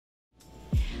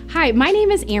Hi, my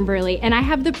name is Amberly, and I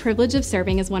have the privilege of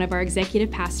serving as one of our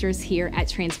executive pastors here at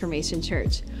Transformation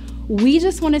Church. We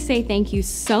just want to say thank you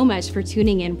so much for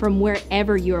tuning in from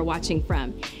wherever you are watching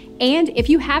from. And if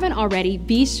you haven't already,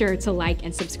 be sure to like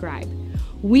and subscribe.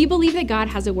 We believe that God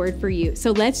has a word for you,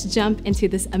 so let's jump into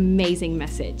this amazing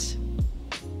message.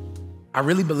 I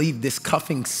really believe this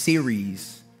cuffing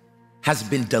series has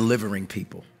been delivering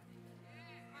people.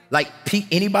 Like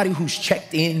anybody who's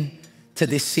checked in to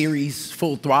this series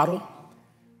full throttle,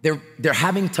 they're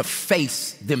having to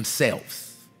face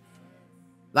themselves.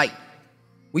 Like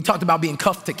we talked about being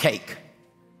cuffed to cake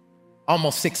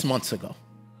almost 6 months ago.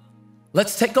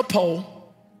 Let's take a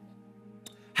poll.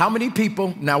 How many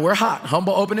people, now we're hot,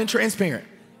 humble, open, and transparent.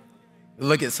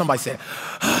 Look at somebody say,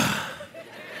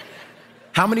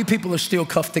 how many people are still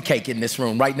cuffed to cake in this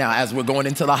room right now as we're going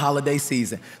into the holiday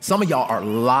season? Some of y'all are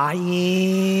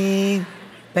lying.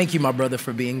 Thank you, my brother,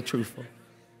 for being truthful.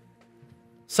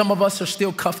 Some of us are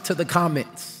still cuffed to the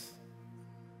comments.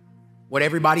 What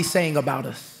everybody's saying about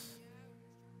us.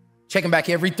 Checking back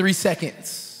every 3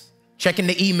 seconds. Checking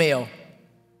the email.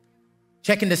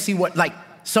 Checking to see what, like,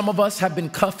 some of us have been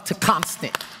cuffed to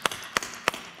constant.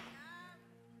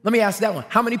 Let me ask that one.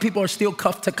 How many people are still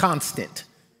cuffed to constant?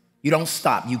 You don't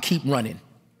stop, you keep running.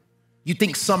 You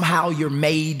think somehow you're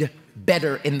made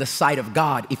better in the sight of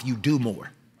God if you do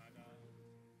more.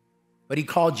 But he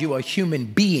called you a human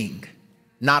being,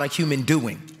 not a human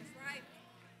doing.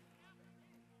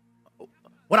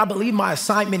 What I believe my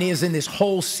assignment is in this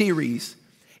whole series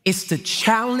is to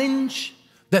challenge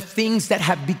the things that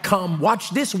have become, watch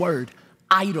this word,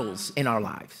 idols in our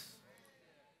lives.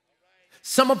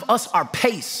 Some of us, our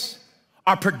pace,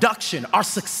 our production, our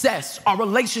success, our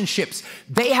relationships,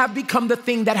 they have become the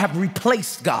thing that have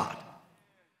replaced God.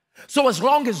 So as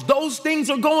long as those things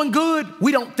are going good,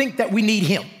 we don't think that we need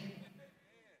him.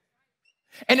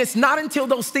 And it's not until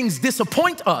those things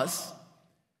disappoint us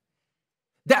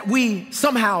that we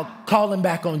somehow call him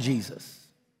back on Jesus.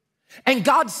 And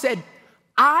God said,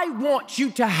 I want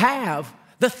you to have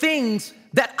the things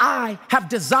that I have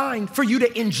designed for you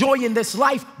to enjoy in this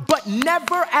life, but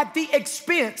never at the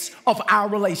expense of our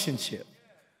relationship.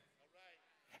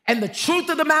 And the truth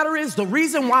of the matter is, the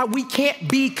reason why we can't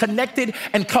be connected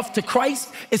and cuffed to Christ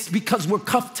is because we're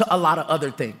cuffed to a lot of other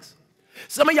things.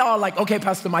 Some of y'all are like, okay,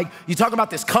 Pastor Mike, you talk about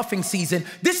this cuffing season.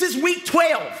 This is week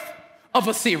 12 of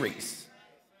a series.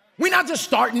 We're not just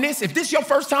starting this. If this is your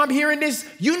first time hearing this,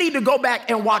 you need to go back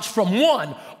and watch from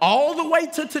 1 all the way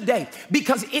to today,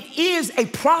 because it is a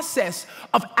process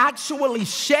of actually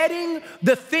shedding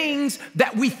the things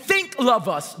that we think love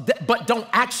us, but don't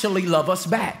actually love us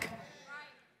back.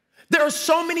 There are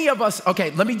so many of us. Okay,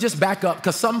 let me just back up,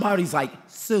 because somebody's like,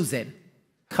 Susan,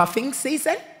 cuffing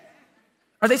season?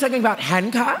 Are they talking about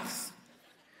handcuffs?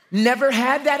 Never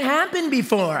had that happen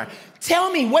before.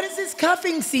 Tell me, what does this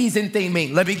cuffing season thing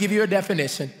mean? Let me give you a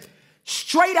definition.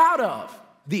 Straight out of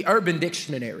the Urban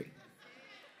Dictionary.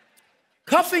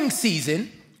 Cuffing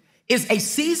season is a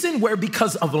season where,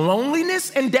 because of loneliness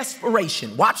and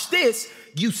desperation, watch this,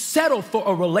 you settle for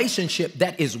a relationship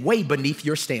that is way beneath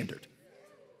your standard.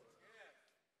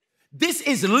 This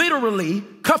is literally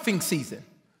cuffing season.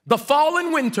 The fall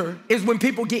and winter is when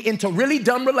people get into really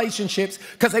dumb relationships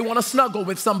because they want to snuggle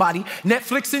with somebody,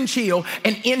 Netflix and chill,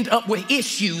 and end up with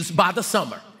issues by the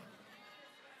summer.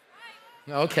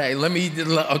 Okay,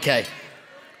 okay.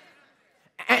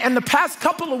 And the past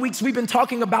couple of weeks, we've been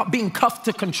talking about being cuffed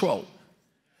to control.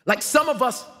 Like, some of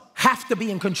us have to be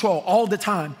in control all the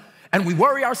time, and we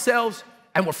worry ourselves,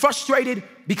 and we're frustrated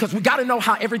because we got to know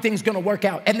how everything's going to work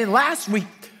out. And then last week,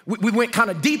 we went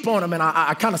kind of deep on them, and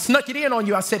I kind of snuck it in on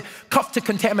you. I said cuffed to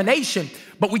contamination,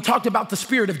 but we talked about the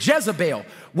spirit of Jezebel,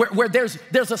 where there's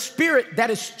a spirit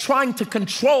that is trying to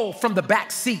control from the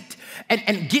back seat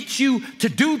and get you to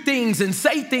do things and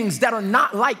say things that are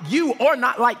not like you or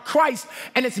not like Christ,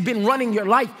 and it's been running your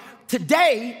life.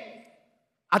 Today,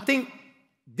 I think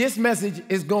this message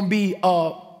is going to be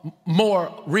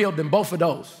more real than both of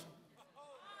those.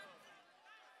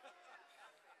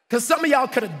 Because some of y'all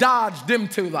could have dodged them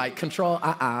too, like control,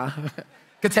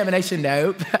 contamination,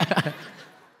 nope.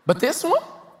 But this one,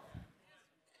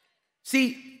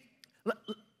 see,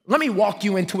 let me walk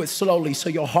you into it slowly so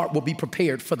your heart will be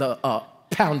prepared for the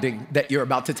pounding that you're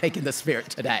about to take in the spirit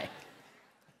today.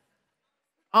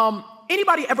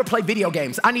 Anybody ever play video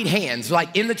games? I need hands,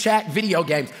 like in the chat, video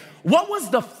games. What was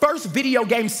the first video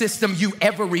game system you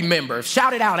ever remember?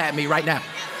 Shout it out at me right now.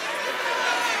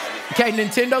 Okay,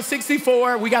 Nintendo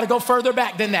 64, we gotta go further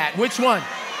back than that. Which one?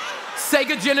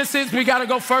 Sega Genesis, we gotta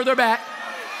go further back.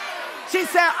 She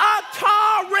said,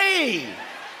 Atari.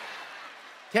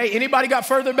 Okay, anybody got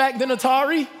further back than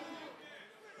Atari?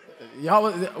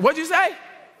 Y'all, what'd you say?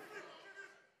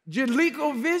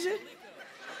 Vision?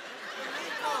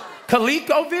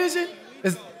 ColecoVision?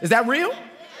 Is that real?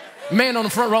 Man on the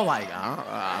front row like,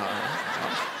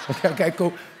 okay,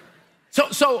 cool.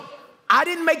 So I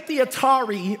didn't make the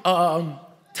Atari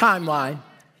timeline,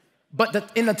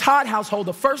 but in the Todd household,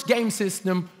 the first game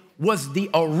system was the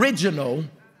original,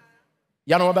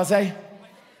 y'all know what I'm about to say?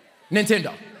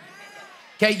 Nintendo.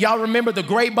 Okay, y'all remember the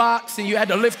gray box and you had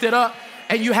to lift it up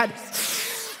and you had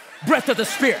breath of the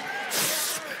Spirit,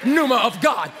 pneuma of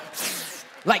God.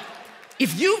 Like,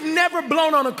 if you've never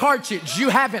blown on a cartridge, you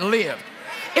haven't lived.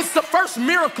 It's the first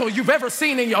miracle you've ever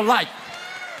seen in your life.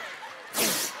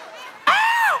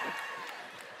 Ow!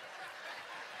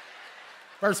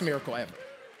 First miracle ever.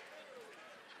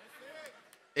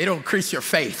 It'll increase your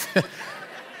faith.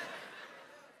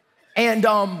 And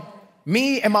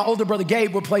me and my older brother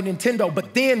Gabe would play Nintendo,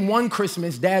 but then one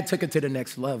Christmas, Dad took it to the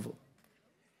next level.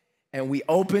 And we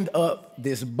opened up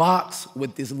this box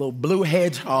with this little blue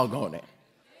hedgehog on it.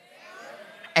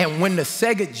 And when the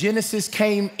Sega Genesis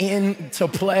came into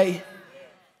play,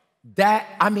 there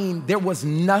was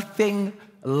nothing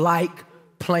like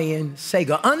playing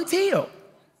Sega until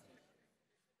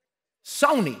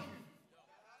Sony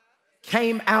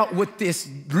came out with this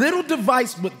little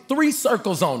device with 3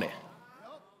 circles on it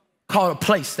called a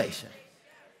PlayStation.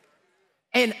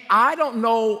 And I don't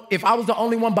know if I was the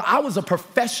only one, but I was a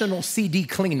professional CD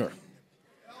cleaner.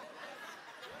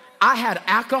 I had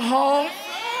alcohol.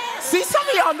 See, some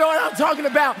of y'all know what I'm talking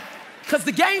about, because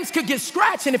the games could get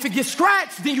scratched, and if it gets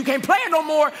scratched, then you can't play it no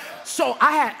more. So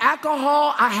I had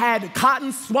alcohol, I had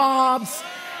cotton swabs,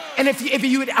 and if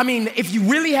you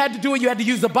really had to do it, you had to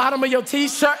use the bottom of your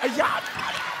t-shirt. Yes,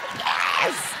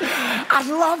 I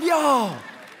love y'all.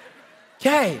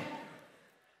 Okay.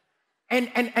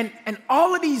 And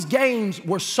all of these games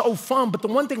were so fun, but the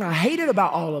one thing I hated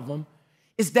about all of them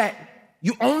is that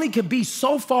you only could be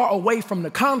so far away from the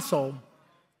console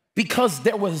because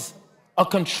there was a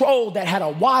control that had a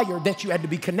wire that you had to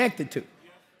be connected to.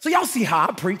 So y'all see how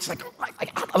I preach,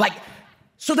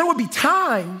 so there would be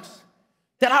times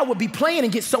that I would be playing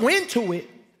and get so into it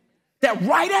that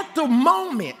right at the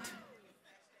moment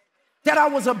that I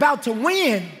was about to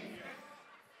win,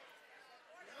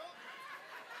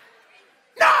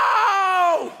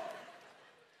 no!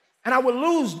 And I would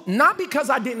lose, not because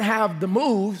I didn't have the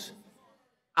moves,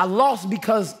 I lost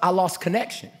because I lost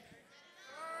connection.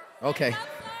 Okay.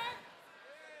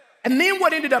 And then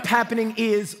what ended up happening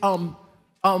is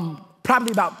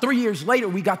probably about 3 years later,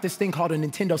 we got this thing called a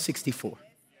Nintendo 64.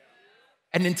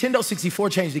 And Nintendo 64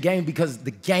 changed the game because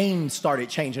the game started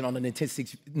changing on the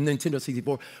Nintendo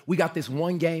 64. We got this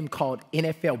one game called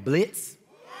NFL Blitz.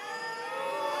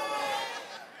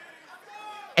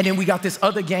 And then we got this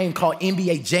other game called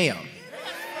NBA Jam.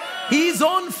 He's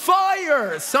on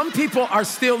fire. Some people are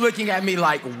still looking at me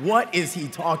like, what is he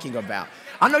talking about?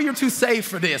 I know you're too saved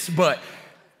for this, but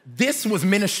this was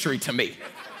ministry to me,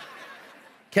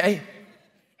 okay?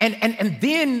 And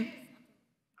then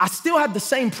I still had the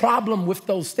same problem with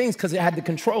those things because it had the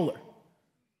controller.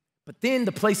 But then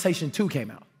the PlayStation 2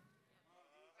 came out.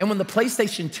 And when the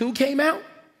PlayStation 2 came out,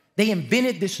 they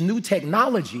invented this new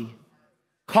technology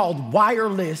called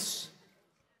wireless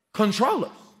controllers.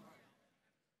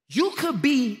 You could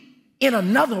be in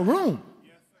another room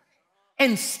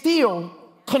and still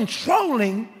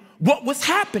controlling what was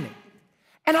happening.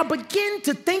 And I began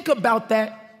to think about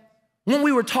that when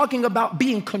we were talking about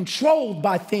being controlled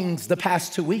by things the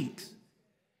past 2 weeks,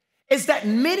 is that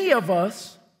many of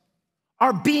us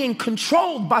are being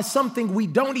controlled by something we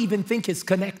don't even think is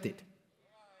connected.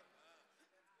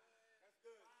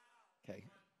 Okay.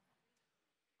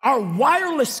 Our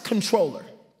wireless controller,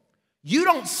 you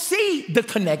don't see the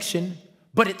connection,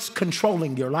 but it's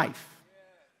controlling your life.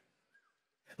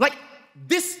 Like,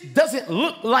 this doesn't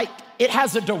look like it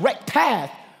has a direct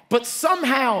path, but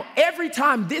somehow every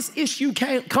time this issue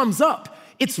comes up,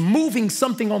 it's moving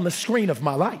something on the screen of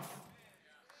my life.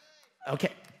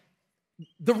 Okay.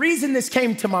 The reason this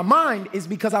came to my mind is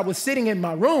because I was sitting in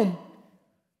my room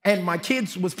and my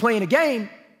kids was playing a game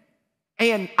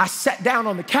and I sat down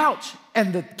on the couch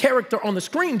and the character on the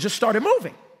screen just started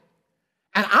moving.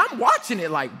 And I'm watching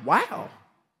it like, wow,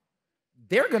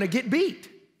 they're gonna get beat.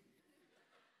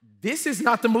 This is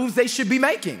not the moves they should be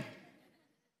making.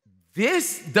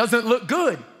 This doesn't look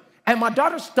good. And my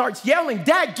daughter starts yelling,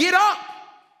 Dad, get up.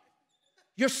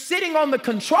 You're sitting on the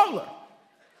controller.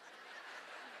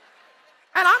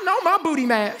 And I know my booty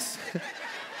mass.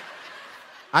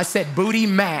 I said booty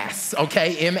mass,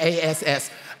 okay, M-A-S-S.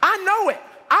 I know it.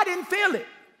 I didn't feel it.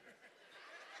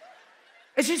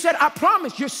 And she said, I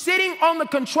promise, you're sitting on the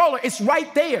controller. It's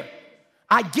right there.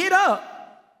 I get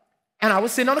up, and I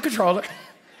was sitting on the controller.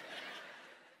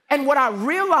 And what I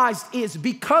realized is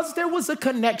because there was a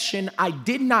connection I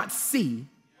did not see,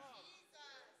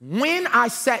 when I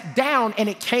sat down and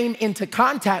it came into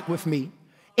contact with me,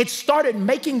 it started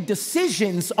making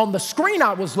decisions on the screen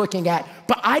I was looking at,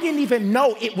 but I didn't even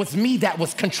know it was me that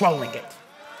was controlling it.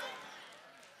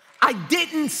 I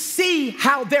didn't see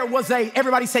how there was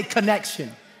everybody say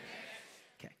connection.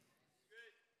 Okay.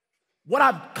 What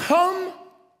I've come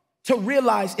to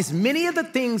realize is many of the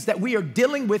things that we are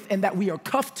dealing with and that we are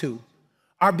cuffed to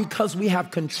are because we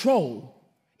have control.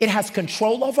 It has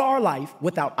control over our life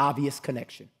without obvious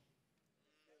connection.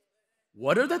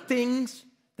 What are the things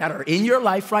that are in your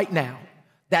life right now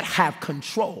that have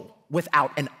control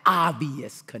without an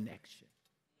obvious connection?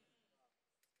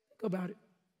 Think about it.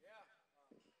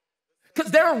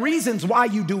 Because there are reasons why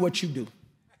you do what you do,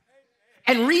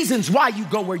 and reasons why you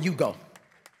go where you go,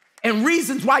 and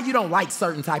reasons why you don't like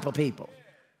certain type of people.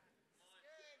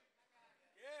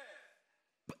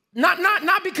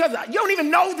 Not because you don't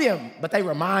even know them, but they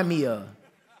remind me of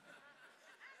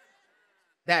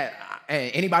that.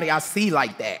 Anybody I see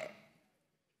like that.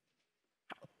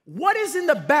 What is in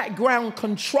the background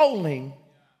controlling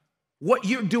what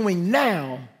you're doing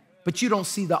now, but you don't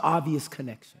see the obvious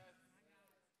connection?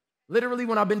 Literally,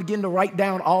 when I've been beginning to write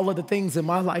down all of the things in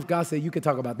my life, God said, you can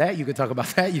talk about that, you can talk about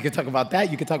that, you can talk about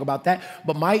that, you can talk about that.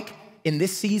 But Mike, in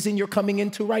this season you're coming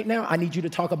into right now, I need you to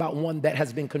talk about one that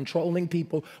has been controlling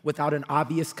people without an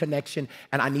obvious connection,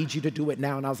 and I need you to do it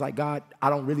now. And I was like, God,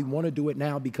 I don't really want to do it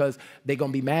now because they're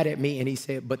going to be mad at me. And he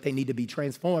said, but they need to be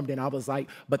transformed. And I was like,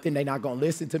 but then they're not going to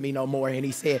listen to me no more. And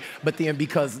he said, but then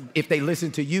because if they listen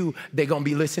to you, they're going to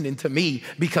be listening to me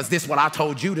because this is what I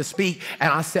told you to speak.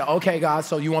 And I said, okay, God,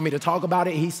 so you want me to talk about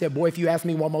it? He said, boy, if you ask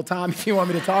me one more time, if you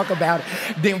want me to talk about it,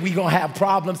 then we're going to have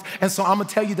problems. And so I'm going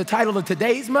to tell you the title of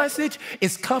today's message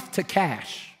is Cuffed to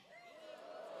Cash.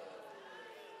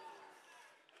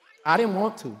 I didn't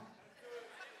want to.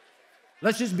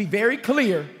 Let's just be very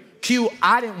clear. Q,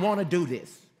 I didn't want to do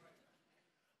this.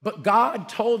 But God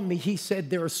told me, he said,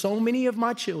 there are so many of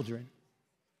my children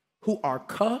who are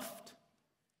cuffed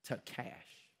to cash.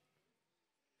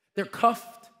 They're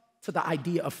cuffed to the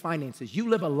idea of finances. You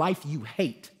live a life you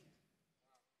hate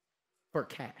for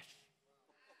cash.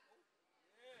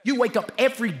 You wake up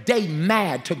every day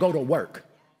mad to go to work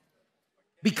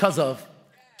because of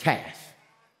cash.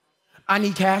 I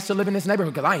need cash to live in this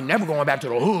neighborhood because I ain't never going back to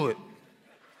the hood.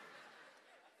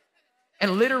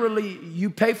 And literally,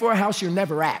 you pay for a house you're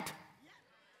never at.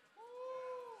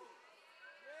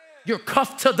 You're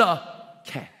cuffed to the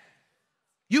cash.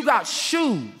 You got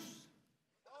shoes.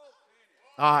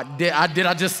 Did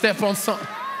I just step on something?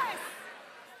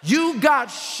 You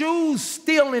got shoes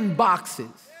still in boxes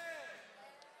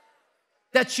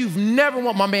that you've never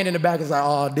want. My man in the back is like,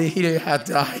 oh, he didn't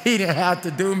have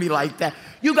to do me like that.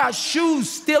 You got shoes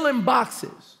still in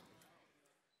boxes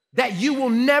that you will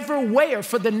never wear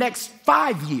for the next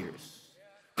 5 years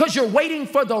because you're waiting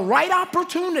for the right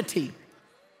opportunity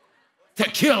to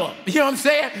kill him. You know what I'm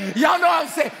saying? Y'all know what I'm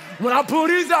saying? When I pull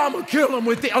these out, I'm gonna kill him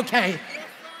with it. Okay.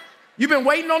 You've been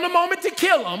waiting on the moment to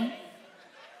kill him,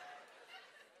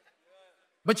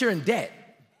 but you're in debt.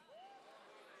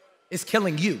 It's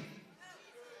killing you.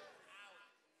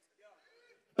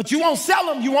 But you won't sell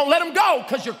them, you won't let them go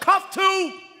because you're cuffed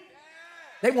to.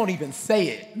 They won't even say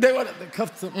it. They're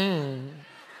cuffed to.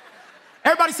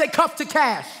 Everybody say cuffed to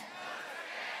cash.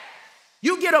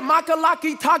 You get a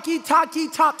makalaki taki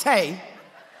tate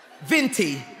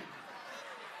venti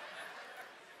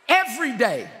every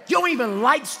day. You don't even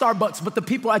like Starbucks, but the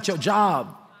people at your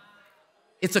job,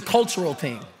 it's a cultural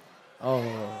thing. Oh.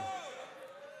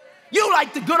 You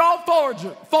like the good old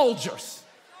Folgers.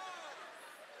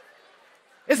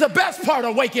 It's the best part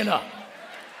of waking up.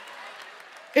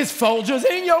 It's Folgers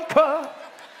in your cup.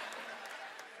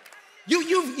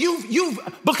 You've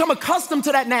become accustomed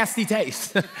to that nasty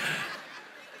taste.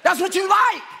 That's what you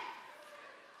like.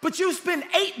 But you spend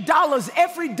 $8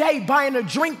 every day buying a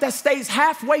drink that stays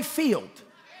halfway filled.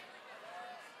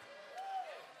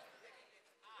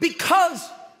 Because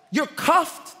you're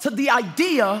cuffed to the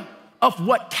idea of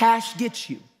what cash gets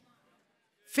you.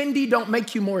 Fendi don't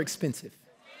make you more expensive.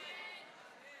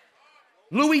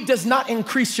 Louis does not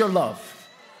increase your love.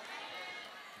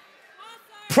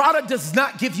 Prada does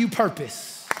not give you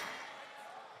purpose.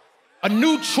 A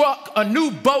new truck, a new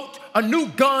boat, a new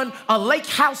gun, a lake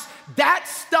house, that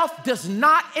stuff does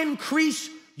not increase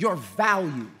your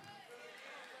value.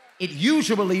 It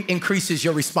usually increases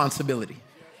your responsibility.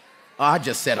 Oh, I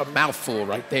just said a mouthful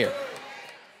right there.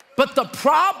 But the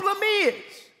problem is,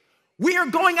 we are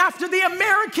going after the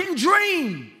American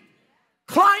dream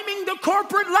climbing the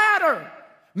corporate ladder,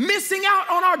 missing out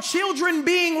on our children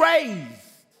being raised.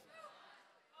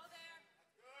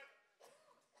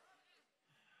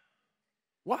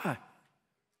 Why?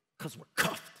 Because we're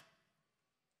cuffed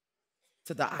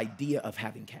to the idea of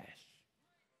having cash.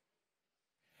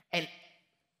 And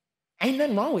ain't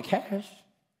nothing wrong with cash.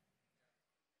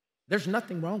 There's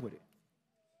nothing wrong with it.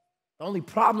 The only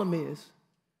problem is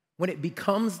when it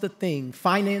becomes the thing,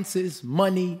 finances,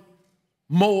 money,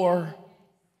 more,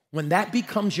 when that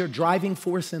becomes your driving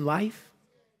force in life,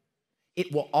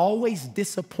 it will always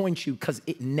disappoint you because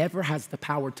it never has the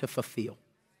power to fulfill.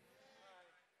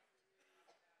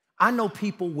 I know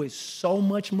people with so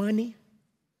much money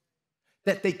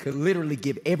that they could literally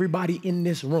give everybody in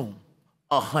this room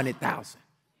 100,000.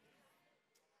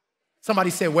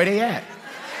 Somebody said, where they at?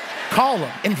 Call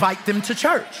them, invite them to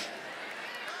church.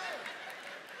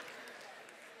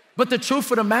 But the truth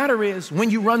of the matter is,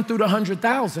 when you run through the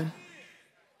 100,000,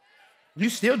 you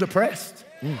still depressed.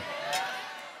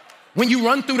 When you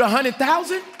run through the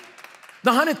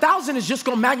 100,000 is just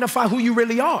gonna magnify who you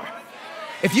really are.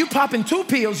 If you pop in 2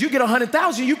 pills, you get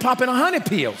 100,000, you pop in 100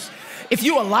 pills. If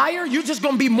you a liar, you're just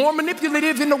gonna be more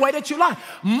manipulative in the way that you lie.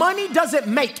 Money doesn't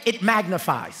make, it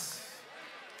magnifies.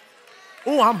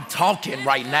 Oh, I'm talking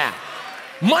right now.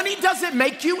 Money doesn't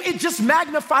make you, it just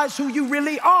magnifies who you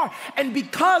really are. And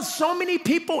because so many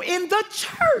people in the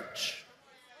church.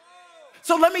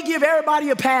 So let me give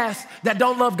everybody a pass that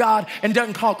don't love God and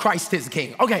doesn't call Christ his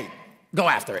king. Okay, go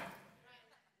after it.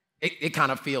 It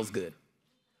kind of feels good.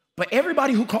 But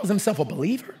everybody who calls himself a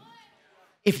believer,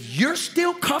 if you're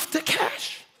still cuffed to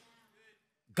cash,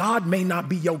 God may not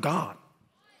be your God.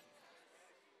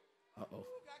 Uh-oh.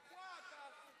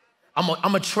 I'm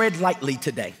gonna tread lightly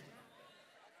today.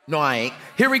 No, I ain't.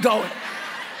 Here we go.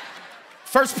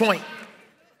 First point.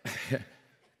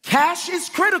 Cash is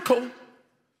critical,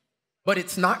 but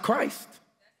it's not Christ.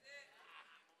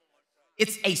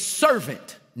 It's a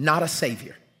servant, not a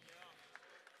savior.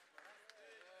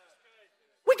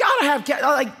 We gotta have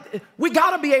cash. We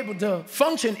gotta be able to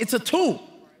function. It's a tool,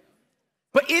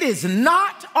 but it is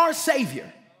not our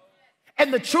savior.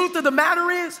 And the truth of the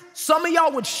matter is, some of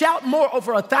y'all would shout more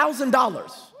over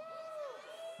 $1,000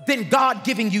 than God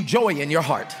giving you joy in your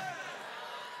heart.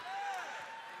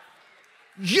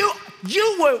 You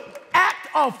would act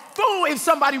a fool if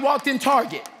somebody walked in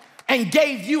Target and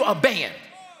gave you a band.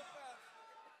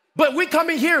 But we come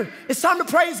in here, it's time to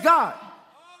praise God.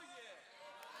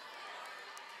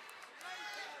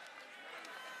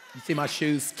 You see my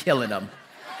shoes? Killing them.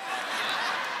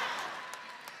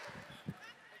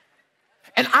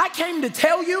 And I came to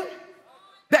tell you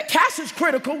that cash is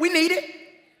critical. We need it.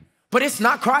 But it's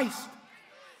not Christ.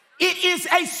 It is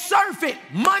a servant.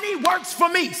 Money works for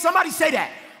me. Somebody say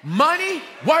that. Money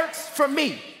works for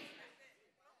me.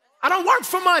 I don't work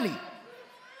for money.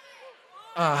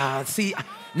 See,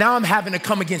 now I'm having to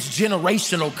come against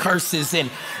generational curses and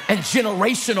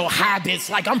generational habits.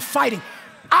 Like I'm fighting.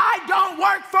 I don't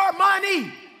work for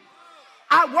money.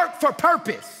 I work for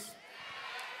purpose.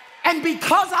 And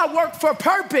because I work for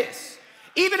purpose,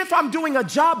 even if I'm doing a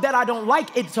job that I don't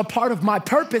like, it's a part of my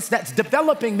purpose that's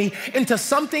developing me into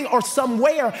something or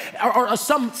somewhere or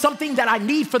something that I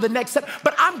need for the next step.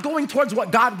 But I'm going towards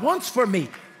what God wants for me.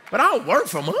 But I don't work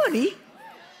for money.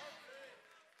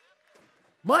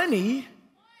 Money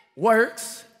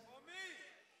works.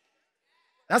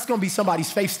 That's going to be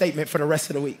somebody's faith statement for the rest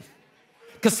of the week.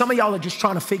 Because some of y'all are just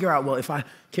trying to figure out, well, if I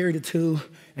carry the 2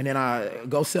 and then I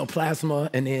go sell plasma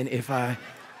and then if I...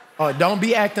 Oh, don't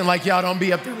be acting like y'all don't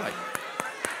be up there like,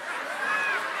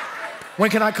 when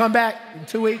can I come back? In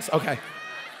 2 weeks? Okay.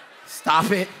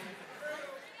 Stop it.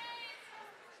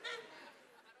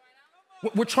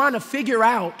 We're trying to figure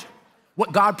out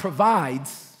what God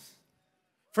provides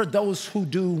for those who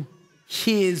do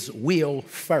his will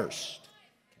first.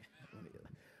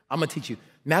 I'm gonna teach you.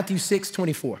 Matthew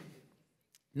 6:24.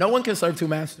 No one can serve 2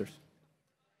 masters.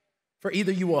 For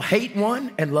either you will hate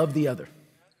one and love the other.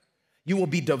 You will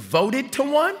be devoted to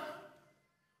one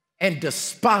and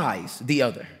despise the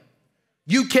other.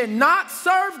 You cannot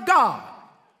serve God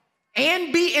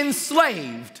and be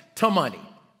enslaved to money.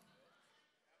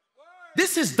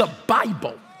 This is the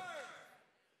Bible.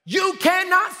 You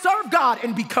cannot serve God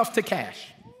and be cuffed to cash.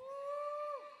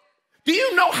 Do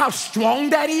you know how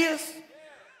strong that is?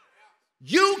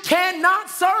 You cannot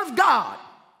serve God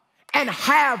and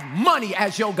have money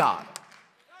as your God.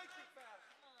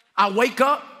 I wake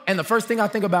up and the first thing I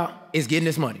think about is getting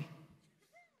this money.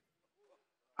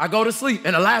 I go to sleep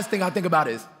and the last thing I think about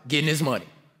is getting this money.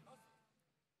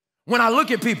 When I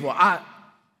look at people, how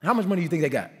much money do you think they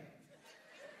got?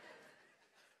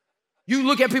 You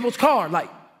look at people's car like,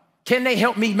 Can they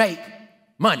help me make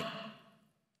money?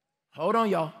 Hold on,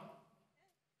 y'all.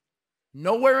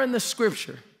 Nowhere in the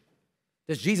scripture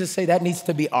does Jesus say that needs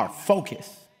to be our focus.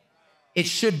 It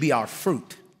should be our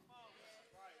fruit.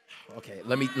 Okay,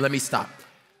 let me stop.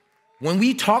 When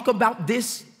we talk about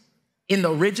this in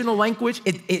the original language,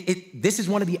 this is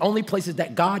one of the only places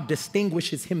that God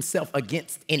distinguishes himself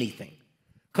against anything.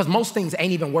 Because most things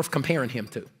ain't even worth comparing him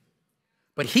to.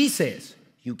 But he says,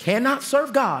 you cannot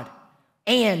serve God,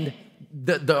 and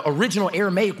the original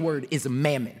Aramaic word is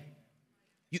mammon.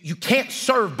 You can't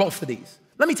serve both of these.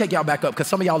 Let me take y'all back up, because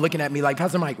some of y'all looking at me like,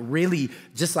 Pastor Mike, really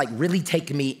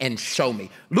take me and show me.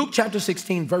 Luke chapter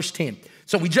 16, verse 10.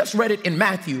 So we just read it in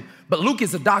Matthew, but Luke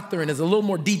is a doctor and is a little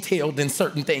more detailed in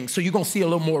certain things. So you're going to see a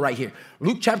little more right here.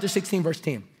 Luke chapter 16, verse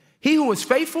 10. He who is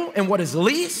faithful in what is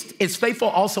least is faithful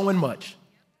also in much.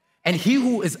 And he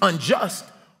who is unjust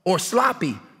or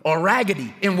sloppy or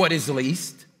raggedy in what is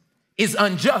least is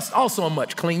unjust also in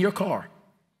much. Clean your car.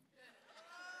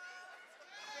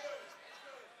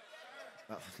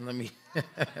 Let me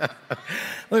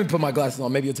put my glasses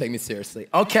on. Maybe you'll take me seriously.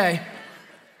 Okay.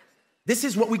 This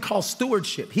is what we call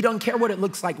stewardship. He doesn't care what it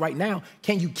looks like right now.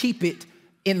 Can you keep it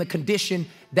in the condition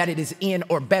that it is in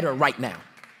or better right now?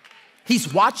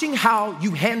 He's watching how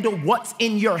you handle what's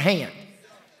in your hand.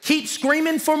 Keep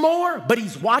screaming for more, but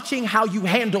he's watching how you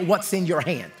handle what's in your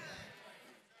hand.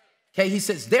 Okay, he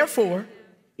says, therefore,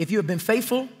 if you have been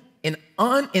faithful in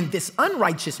this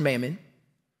unrighteous mammon,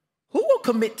 who will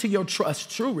commit to your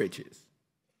trust true riches?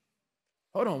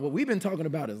 Hold on, what we've been talking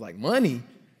about is like money.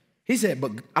 He said,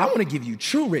 but I want to give you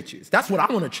true riches. That's what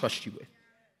I want to trust you with.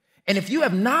 And if you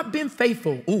have not been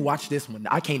faithful, watch this one.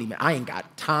 I ain't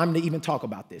got time to even talk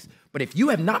about this. But if you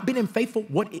have not been faithful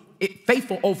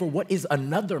over what is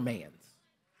another man's,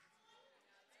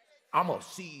 I'm a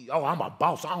CEO, I'm a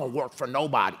boss, I don't work for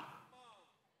nobody.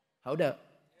 Hold up.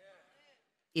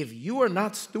 If you are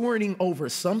not stewarding over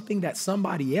something that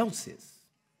somebody else's,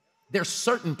 there's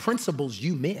certain principles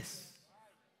you miss.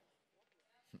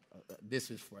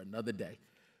 This is for another day.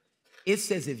 It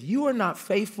says, if you are not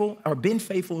faithful or been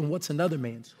faithful in what's another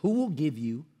man's, who will give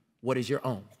you what is your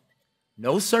own?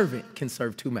 No servant can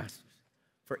serve two masters,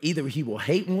 for either he will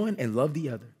hate one and love the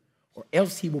other, or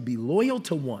else he will be loyal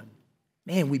to one.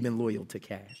 Man, we've been loyal to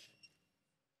cash.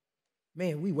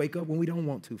 Man, we wake up when we don't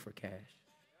want to for cash.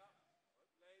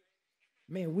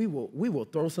 Man, we will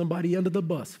throw somebody under the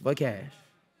bus for cash.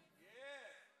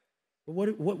 But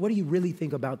what do you really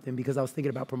think about them? Because I was thinking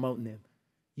about promoting them.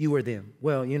 You or them.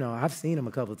 Well, I've seen them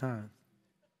a couple of times.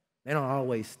 They don't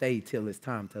always stay till it's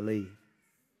time to leave.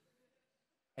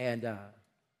 And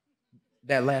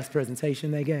that last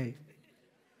presentation they gave,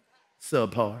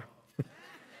 subpar.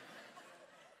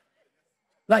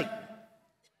 Like,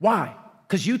 why?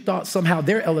 Because you thought somehow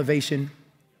their elevation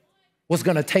was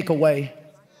going to take away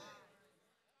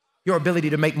your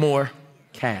ability to make more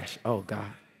cash. Oh,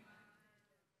 God.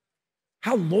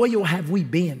 How loyal have we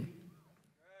been?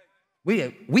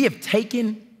 We have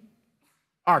taken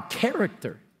our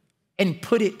character and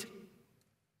put it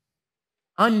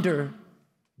under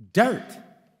dirt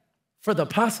for the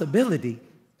possibility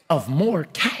of more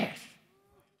cash.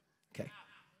 Okay.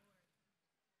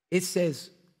 It says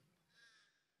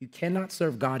you cannot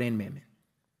serve God and mammon.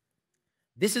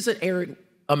 This is an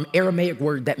Aramaic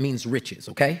word that means riches,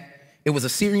 okay? It was a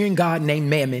Syrian god named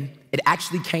Mammon. It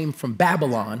actually came from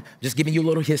Babylon. Just giving you a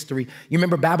little history. You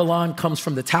remember Babylon comes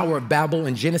from the Tower of Babel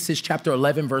in Genesis chapter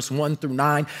 11, verse 1 through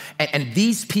 9. And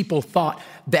these people thought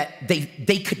that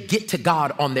they could get to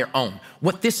God on their own.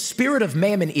 What this spirit of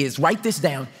Mammon is, write this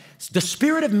down. The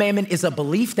spirit of Mammon is a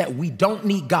belief that we don't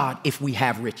need God if we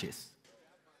have riches.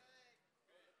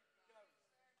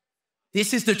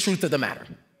 This is the truth of the matter.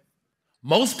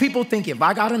 Most people think if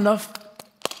I got enough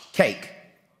cake,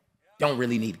 don't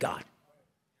really need God.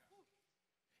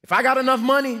 If I got enough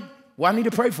money, what I need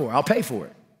to pray for, I'll pay for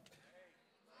it.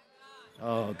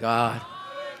 Oh, God.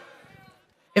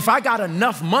 If I got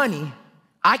enough money,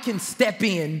 I can step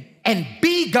in and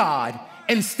be God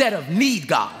instead of need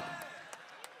God.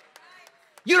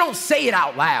 You don't say it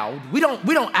out loud. We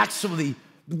don't actually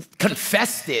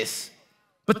confess this,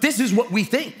 but this is what we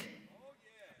think.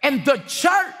 And the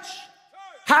church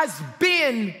has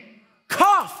been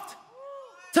cuffed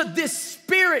to this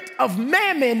spirit of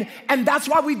mammon, and that's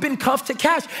why we've been cuffed to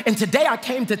cash. And today I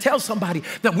came to tell somebody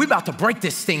that we're about to break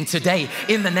this thing today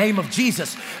in the name of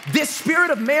Jesus. This spirit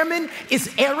of mammon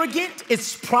is arrogant,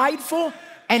 it's prideful,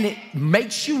 and it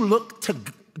makes you look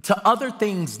to other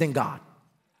things than God.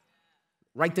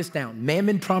 Write this down.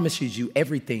 Mammon promises you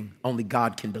everything only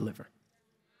God can deliver.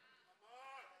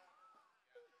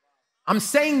 I'm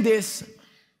saying this,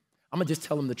 I'm gonna just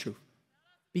tell them the truth.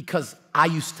 because I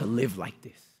used to live like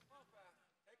this.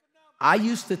 I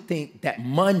used to think that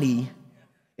money,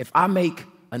 if I make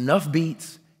enough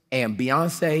beats and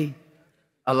Beyonce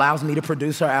allows me to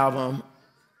produce her album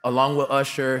along with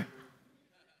Usher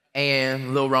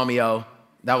and Lil Romeo,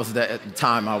 that was the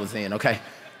time I was in, okay?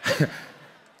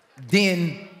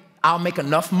 Then I'll make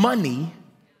enough money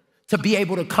to be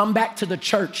able to come back to the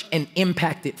church and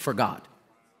impact it for God.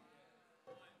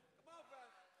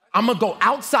 I'm gonna go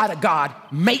outside of God,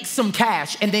 make some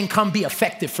cash, and then come be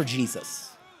effective for Jesus.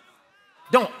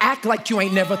 Don't act like you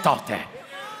ain't never thought that.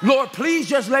 Lord, please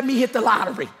just let me hit the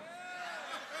lottery.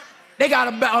 They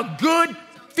got a good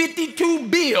 52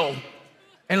 bill,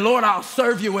 and Lord, I'll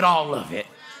serve you with all of it.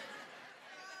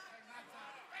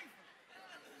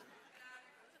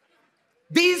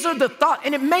 These are the thoughts,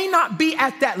 and it may not be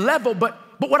at that level, but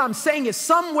what I'm saying is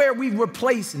somewhere we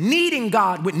replace needing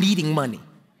God with needing money.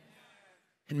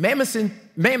 And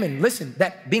Mammon, listen,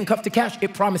 that being cuffed to cash,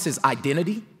 it promises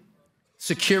identity,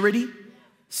 security,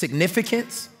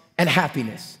 significance, and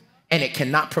happiness. And it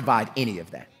cannot provide any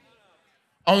of that.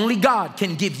 Only God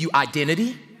can give you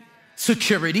identity,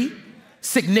 security,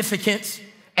 significance,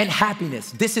 and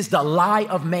happiness. This is the lie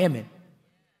of Mammon.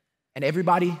 And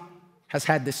everybody has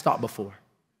had this thought before.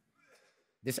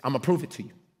 I'm gonna prove it to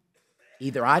you.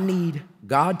 Either I need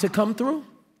God to come through,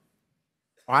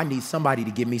 or I need somebody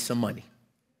to give me some money.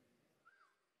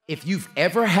 If you've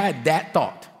ever had that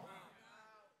thought,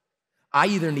 I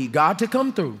either need God to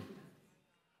come through,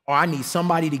 or I need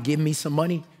somebody to give me some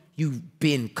money, you've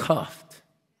been cuffed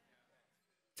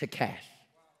to cash.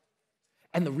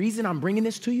 And the reason I'm bringing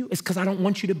this to you is because I don't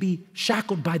want you to be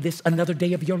shackled by this another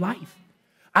day of your life.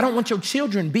 I don't want your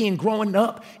children growing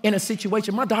up in a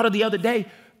situation. My daughter the other day,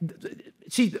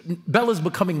 Bella's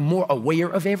becoming more aware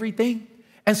of everything.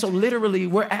 And so literally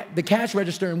we're at the cash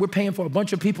register and we're paying for a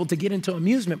bunch of people to get into an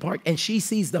amusement park, and she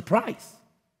sees the price.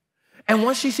 And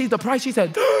once she sees the price, she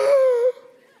said,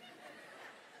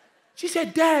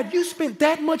 Dad, you spent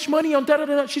that much money on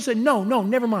da-da-da-da. She said, no,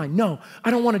 never mind. No,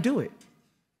 I don't want to do it.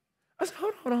 I said,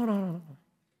 hold on.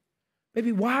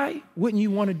 Baby, why wouldn't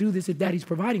you want to do this if Daddy's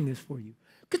providing this for you?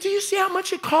 Because do you see how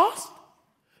much it costs?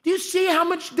 Do you see how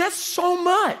much? That's so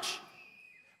much.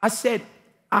 I said,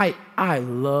 I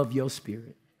love your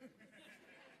spirit.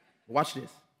 Watch this.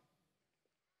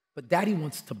 But Daddy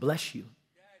wants to bless you.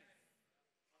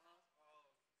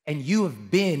 And you have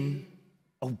been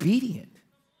obedient.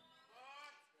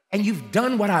 And you've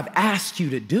done what I've asked you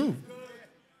to do.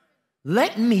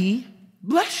 Let me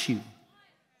bless you.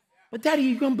 But Daddy,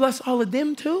 you gonna bless all of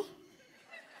them too?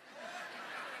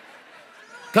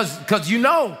 Because you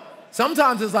know,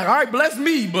 sometimes it's like, all right, bless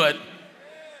me, but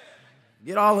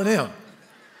get all of them.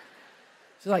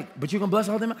 She's like, but you gonna bless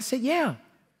all of them? I said, yeah.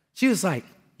 She was like,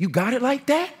 you got it like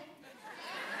that?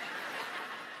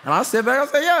 And I sit back,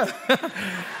 I said, yeah.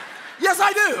 Yes,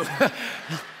 I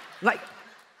do.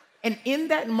 And in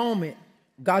that moment,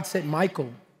 God said,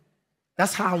 Michael,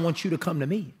 that's how I want you to come to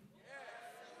me.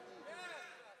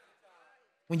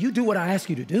 When you do what I ask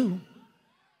you to do,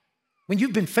 when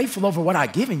you've been faithful over what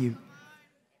I've given you,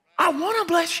 I want to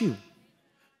bless you.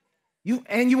 You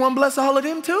want to bless all of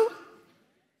them too?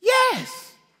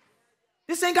 Yes.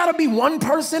 This ain't got to be one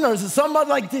person or somebody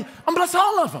like this. I'm bless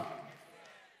all of them.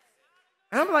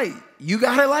 And I'm like, you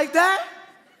got it like that?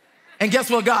 And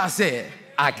guess what God said?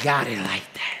 I got it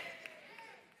like that.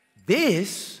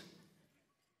 This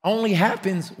only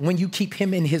happens when you keep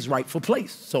him in his rightful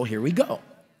place. So here we go.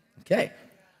 Okay.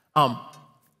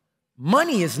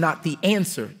 Money is not the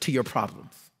answer to your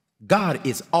problems. God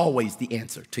is always the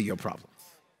answer to your problems.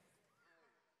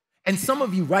 And some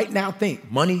of you right now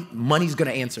think money's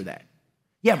gonna answer that.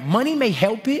 Yeah, money may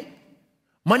help it.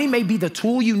 Money may be the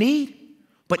tool you need,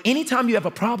 but anytime you have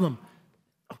a problem,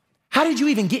 how did you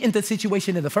even get into the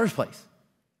situation in the first place?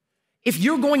 If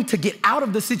you're going to get out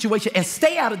of the situation and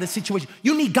stay out of the situation,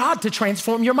 you need God to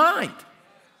transform your mind.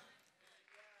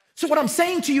 So what I'm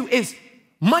saying to you is,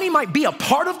 money might be a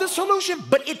part of the solution,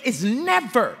 but it is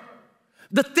never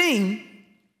the thing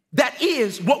that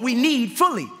is what we need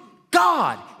fully.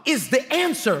 God is the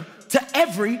answer to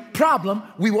every problem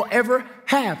we will ever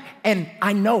have. And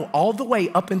I know all the way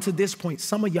up until this point,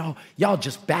 some of y'all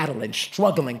just battling,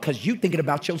 struggling, because you thinking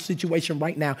about your situation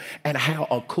right now and how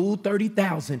a cool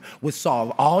 30,000 would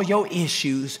solve all your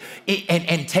issues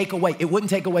and take away, it wouldn't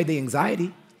take away the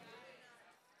anxiety.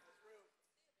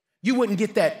 You wouldn't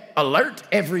get that alert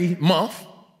every month,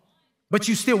 but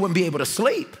you still wouldn't be able to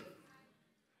sleep.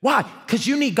 Why? Because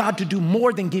you need God to do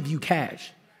more than give you cash.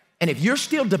 And if you're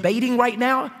still debating right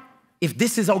now, if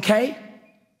this is okay,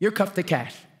 you're cuffed to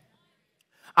cash.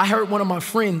 I heard one of my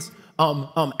friends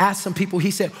asked some people,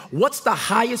 he said, what's the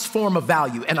highest form of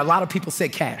value? And a lot of people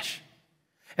said cash.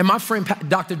 And my friend,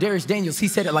 Dr. Darius Daniels, he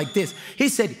said it like this. He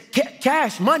said,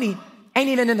 cash, money, ain't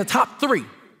even in the top 3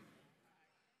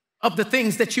 of the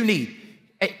things that you need.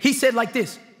 He said like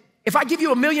this, if I give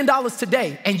you $1 million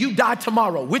today and you die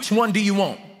tomorrow, which one do you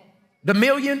want? The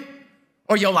million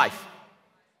or your life?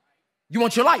 You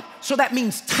want your life. So that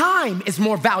means time is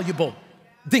more valuable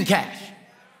than cash.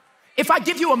 If I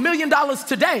give you $1 million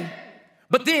today,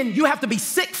 but then you have to be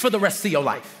sick for the rest of your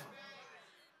life,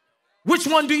 which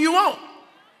one do you want?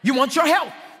 You want your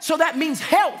health. So that means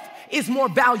health is more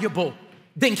valuable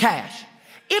than cash.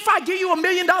 If I give you $1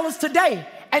 million today,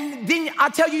 and then I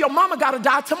tell you your mama gotta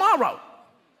die tomorrow.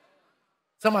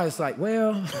 Somebody's like,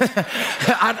 well,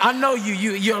 I know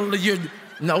you're,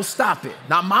 no, stop it.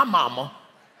 Not my mama.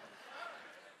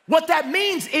 What that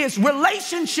means is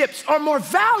relationships are more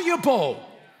valuable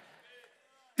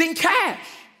than cash.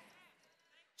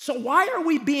 So why are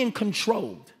we being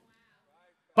controlled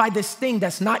by this thing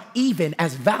that's not even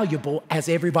as valuable as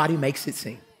everybody makes it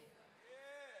seem?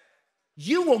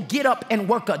 You will get up and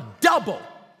work a double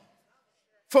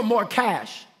for more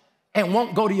cash and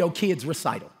won't go to your kid's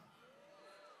recital.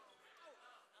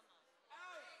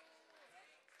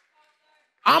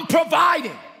 I'm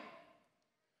providing.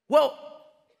 Well,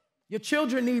 your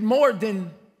children need more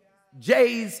than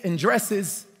J's and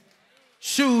dresses,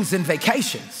 shoes and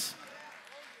vacations.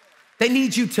 They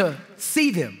need you to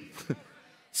see them,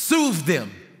 soothe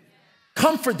them,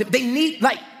 comfort them. They need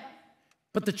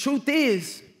but the truth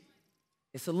is,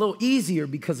 it's a little easier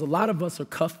because a lot of us are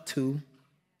cuffed to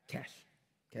cash,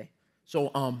 okay?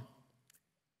 So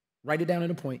write it down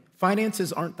in a point.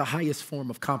 Finances aren't the highest form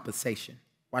of compensation.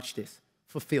 Watch this.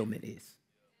 Fulfillment is.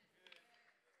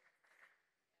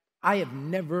 I have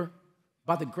never,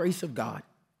 by the grace of God,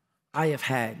 I have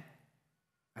had,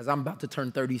 as I'm about to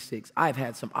turn 36, I've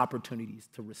had some opportunities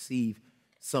to receive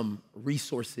some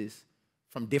resources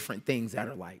from different things that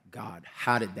are like, God,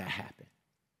 how did that happen?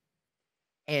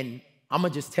 And I'm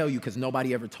gonna just tell you, because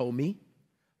nobody ever told me,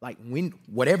 like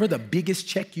whatever the biggest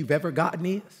check you've ever gotten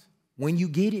is, when you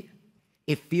get it,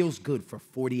 it feels good for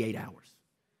 48 hours.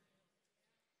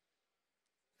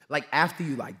 Like after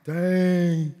you like,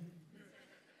 dang.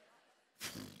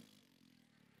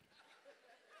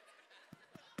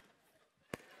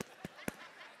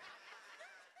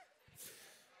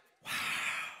 Wow.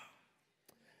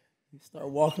 You start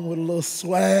walking with a little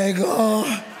swag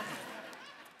on.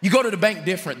 You go to the bank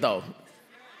different though.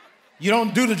 You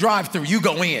don't do the drive-through, you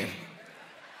go in.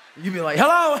 You be like,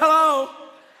 hello, hello,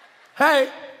 hey.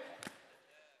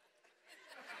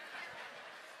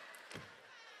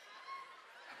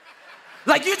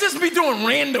 Like you just be doing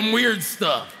random weird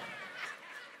stuff.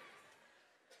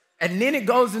 And then it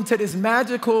goes into this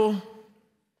magical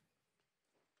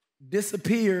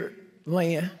disappear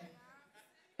land.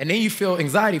 And then you feel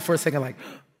anxiety for a second, like,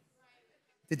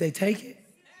 did they take it?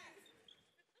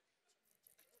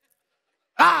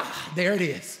 Ah, there it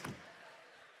is.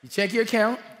 You check your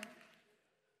account.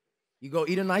 You go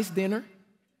eat a nice dinner.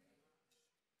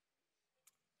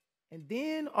 And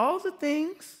then all the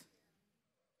things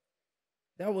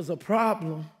that was a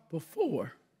problem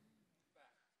before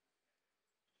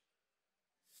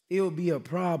still be a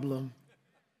problem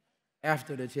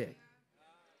after the check.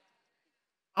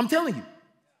 I'm telling you,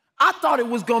 I thought it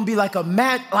was gonna be like I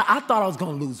thought I was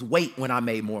gonna lose weight when I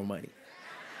made more money.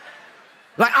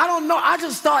 Like, I don't know, I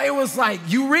just thought it was like,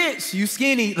 you rich, you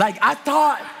skinny. Like, I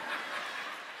thought,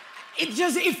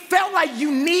 it felt like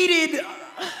you needed.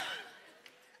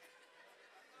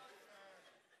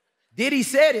 Diddy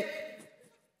said it.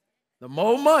 The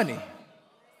more money.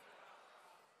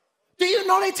 Do you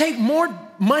know they take more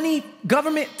money,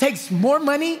 government takes more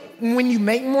money when you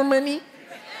make more money?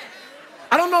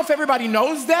 I don't know if everybody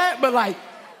knows that, but like,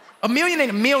 $1 million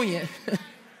ain't $1 million.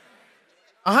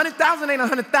 100,000 ain't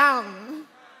 100,000.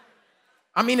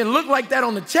 I mean, it looked like that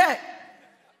on the check.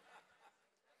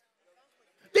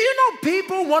 Do you know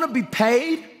people want to be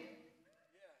paid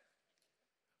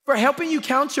for helping you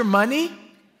count your money?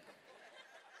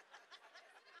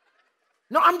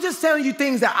 No, I'm just telling you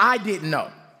things that I didn't know.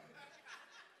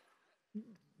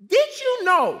 Did you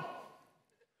know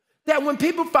that when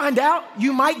people find out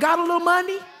you might got a little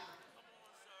money,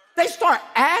 they start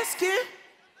asking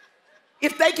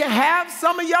if they can have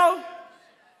some of your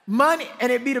money?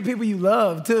 And it be the people you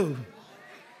love too.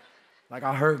 Like,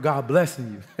 I heard God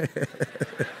blessing you.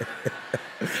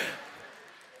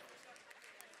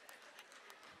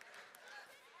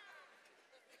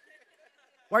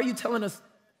 Why are you telling us?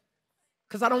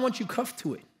 Because I don't want you cuffed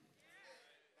to it.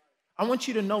 I want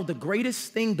you to know the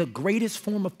greatest thing, the greatest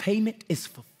form of payment is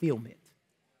fulfillment.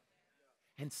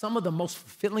 And some of the most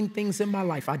fulfilling things in my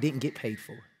life I didn't get paid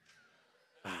for.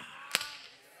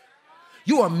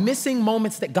 You are missing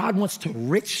moments that God wants to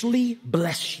richly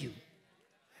bless you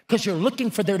because you're looking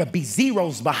for there to be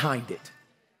zeros behind it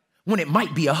when it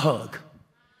might be a hug.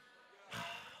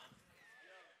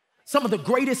 Some of the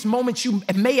greatest moments you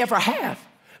may ever have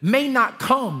may not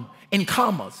come in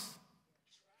commas.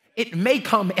 It may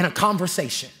come in a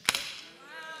conversation.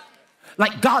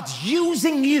 Like God's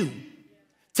using you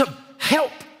to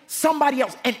help somebody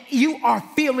else and you are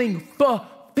feeling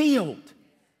fulfilled.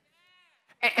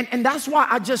 And that's why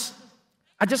I just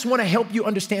want to help you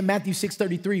understand Matthew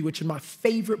 6:33, which is my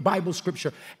favorite Bible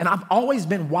scripture. And I've always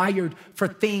been wired for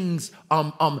things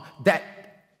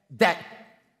that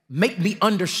make me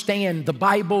understand the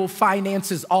Bible,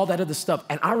 finances, all that other stuff.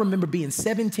 And I remember being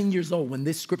 17 years old when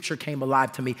this scripture came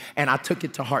alive to me, and I took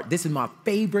it to heart. This is my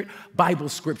favorite Bible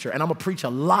scripture, and I'm gonna preach a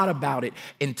lot about it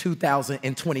in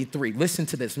 2023. Listen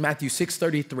to this, Matthew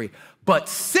 6:33. But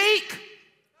seek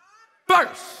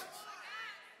first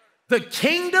the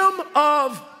kingdom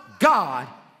of God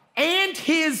and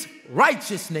his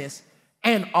righteousness,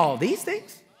 and all these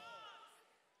things,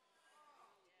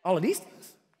 all of these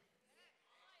things,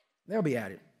 they'll be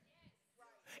added.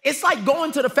 It's like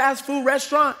going to the fast food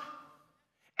restaurant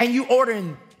and you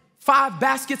ordering 5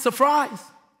 baskets of fries.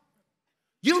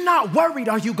 You're not worried,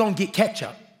 are you gonna get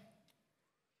ketchup?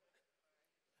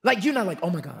 Like, you're not like, oh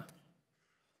my God,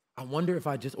 I wonder if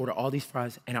I just order all these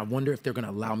fries and I wonder if they're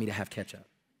gonna allow me to have ketchup.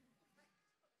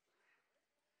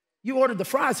 You ordered the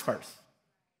fries first.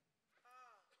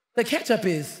 The ketchup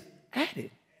is added.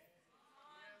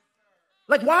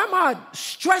 Like, why am I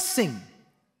stressing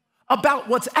about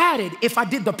what's added if I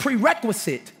did the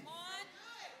prerequisite?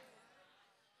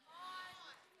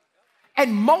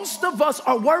 And most of us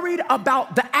are worried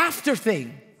about the after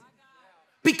thing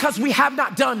because we have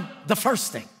not done the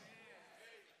first thing.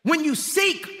 When you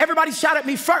seek, everybody shout at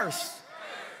me first.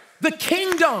 The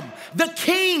kingdom, the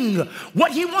king,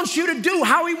 what he wants you to do,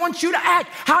 how he wants you to act,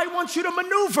 how he wants you to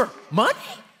maneuver. Money,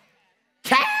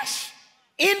 cash,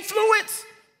 influence,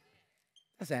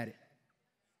 that's added.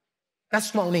 That's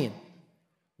thrown in.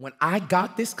 When I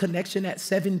got this connection at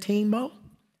 17, Mo,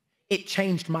 it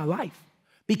changed my life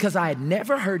because I had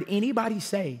never heard anybody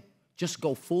say, just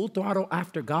go full throttle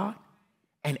after God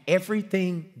and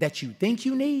everything that you think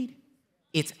you need,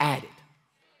 it's added.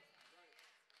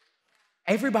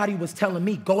 Everybody was telling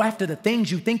me, go after the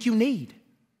things you think you need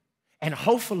and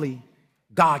hopefully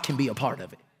God can be a part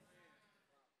of it.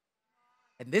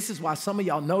 And this is why some of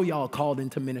y'all know y'all are called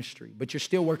into ministry, but you're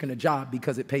still working a job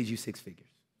because it pays you 6 figures.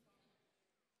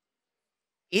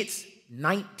 It's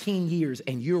 19 years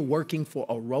and you're working for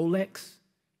a Rolex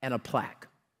and a plaque.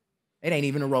 It ain't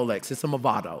even a Rolex, it's a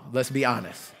Movado, let's be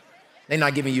honest. They're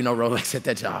not giving you no Rolex at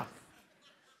that job.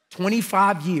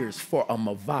 25 years for a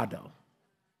Movado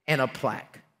and a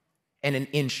plaque and an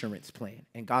insurance plan.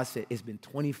 And God said, it's been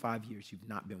 25 years you've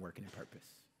not been working in purpose.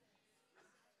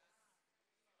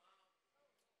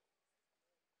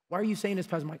 Why are you saying this,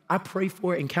 Pastor Mike? I pray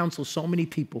for and counsel so many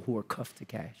people who are cuffed to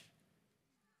cash.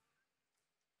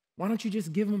 Why don't you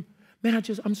just give them, man,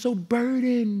 I'm so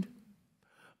burdened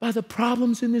by the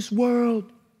problems in this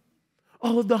world.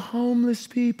 All of the homeless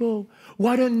people.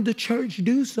 Why doesn't the church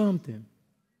do something?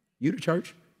 You the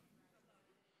church?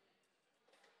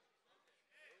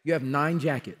 You have 9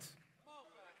 jackets.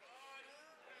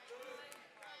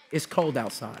 It's cold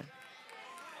outside.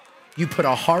 You put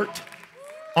a heart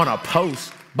on a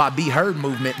post by Be Heard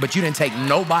movement, but you didn't take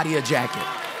nobody a jacket.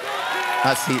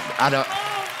 I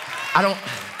don't.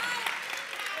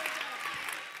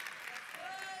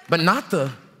 But not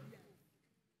the,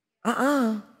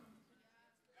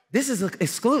 This is an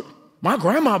exclude. My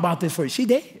grandma bought this for you. She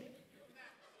dead.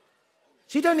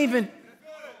 She doesn't even,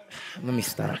 let me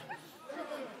stop.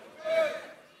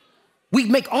 We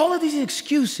make all of these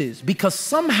excuses because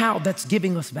somehow that's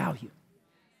giving us value.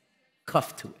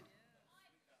 Cuff to it.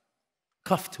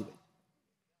 Cuff to it.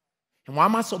 And why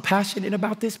am I so passionate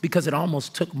about this? Because it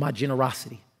almost took my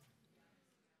generosity.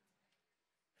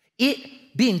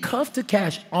 Being cuffed to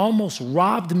cash almost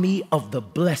robbed me of the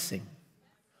blessing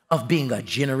of being a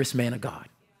generous man of God.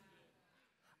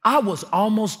 I was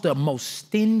almost the most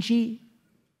stingy,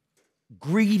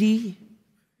 greedy,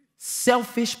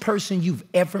 selfish person you've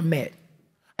ever met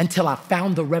until I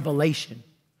found the revelation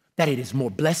that it is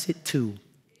more blessed to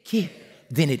give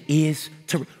than it is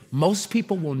to. Most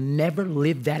people will never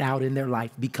live that out in their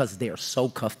life because they are so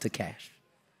cuffed to cash.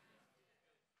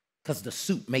 Because the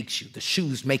suit makes you, the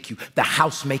shoes make you, the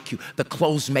house make you, the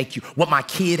clothes make you, what my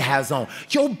kid has on.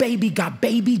 Your baby got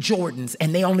baby Jordans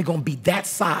and they only gonna be that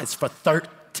size for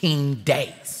 13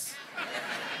 days.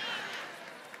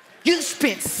 You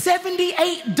spent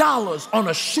 $78 on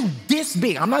a shoe this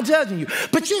big. I'm not judging you,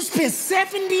 but you spent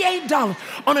 $78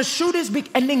 on a shoe this big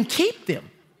and then keep them.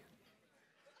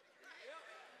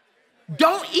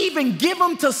 Don't even give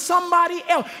them to somebody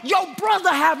else. Your brother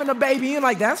having a baby, you're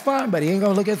like, that's fine, but he ain't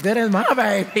gonna look as good as my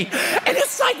baby. And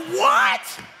it's like,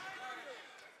 what?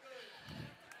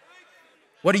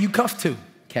 What are you cuffed to?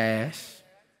 Cash.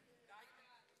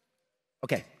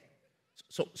 Okay,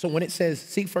 so when it says,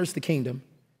 seek first the kingdom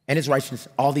and his righteousness,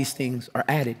 all these things are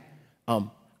added.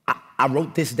 I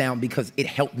wrote this down because it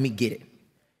helped me get it.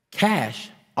 Cash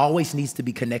always needs to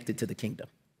be connected to the kingdom.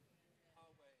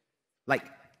 Like,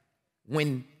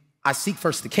 when I seek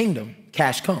first the kingdom,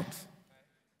 cash comes.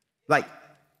 Like,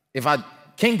 if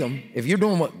you're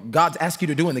doing what God's asked you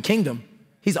to do in the kingdom,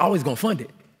 he's always gonna fund it.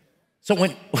 So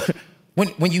when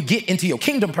you get into your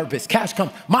kingdom purpose, cash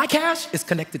comes. My cash is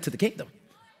connected to the kingdom.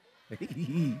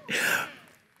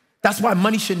 That's why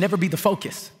money should never be the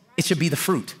focus. It should be the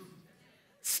fruit.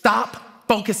 Stop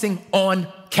focusing on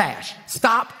cash.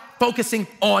 Stop focusing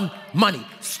on money.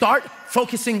 Start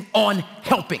focusing on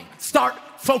helping. Start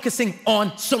focusing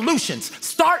on solutions.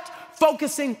 Start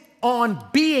focusing on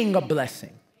being a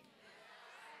blessing.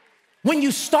 When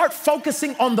you start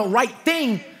focusing on the right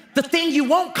thing, the thing you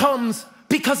want comes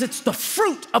because it's the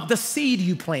fruit of the seed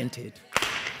you planted.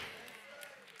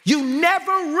 You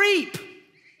never reap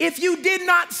if you did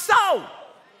not sow.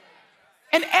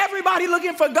 And everybody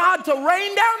looking for God to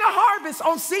rain down a harvest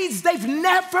on seeds they've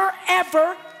never,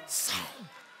 ever sown.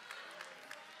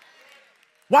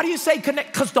 Why do you say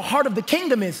connect? Because the heart of the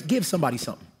kingdom is give somebody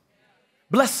something.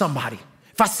 Bless somebody.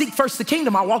 If I seek first the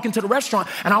kingdom, I walk into the restaurant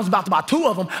and I was about to buy 2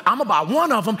 of them, I'm gonna buy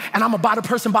 1 of them and I'm gonna buy the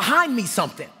person behind me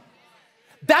something.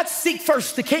 That's seek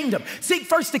first the kingdom. Seek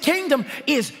first the kingdom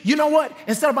is, you know what?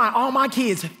 Instead of buying all my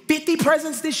kids 50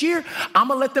 presents this year, I'm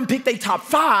gonna let them pick their top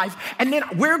 5, and then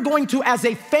we're going to, as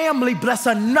a family, bless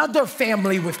another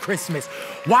family with Christmas.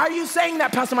 Why are you saying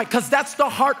that, Pastor Mike? Because that's the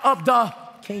heart of the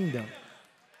kingdom.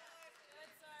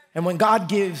 And when God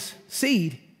gives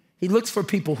seed, he looks for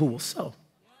people who will sow.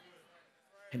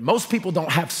 And most people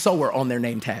don't have sower on their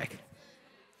name tag.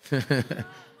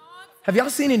 Have y'all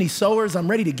seen any sowers? I'm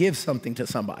ready to give something to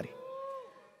somebody.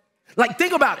 Like,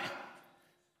 think about it.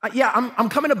 I'm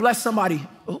coming to bless somebody.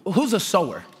 Who's a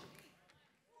sower?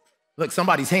 Look,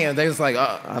 somebody's hand, they're just like,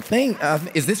 I think,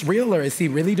 is this real or is he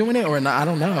really doing it or not? I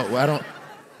don't know.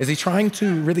 Is he trying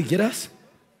to really get us?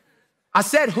 I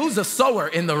said, who's a sower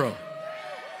in the room?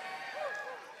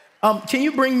 Can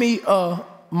you bring me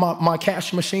my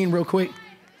cash machine real quick?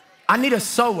 I need a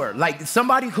sower, like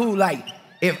somebody who, like,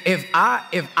 if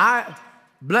I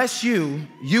bless you,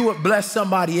 you would bless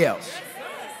somebody else.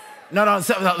 No,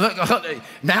 look,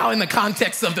 now in the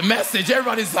context of the message,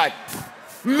 everybody's like,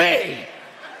 me.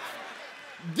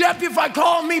 If I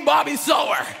call me Bobby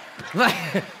Sower.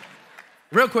 Like,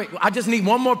 real quick, I just need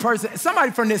one more person.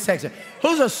 Somebody from this section.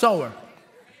 Who's a sower?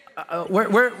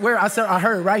 Where? I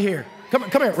heard right here. Come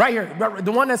here, right here.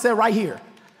 The one that said right here.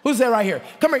 Who said right here?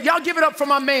 Come here, y'all give it up for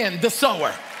my man, the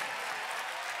sower.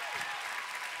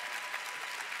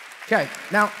 Okay,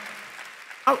 now,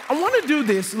 I want to do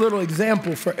this little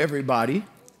example for everybody.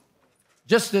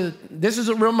 This is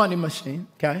a real money machine,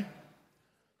 okay?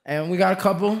 And we got a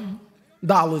couple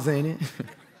dollars in it.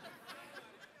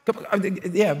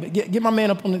 Yeah, get my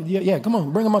man up on the, yeah, come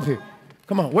on, bring him up here.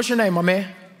 Come on, what's your name, my man?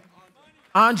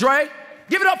 Andre?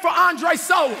 Give it up for Andre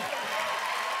Sower.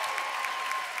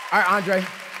 All right, Andre,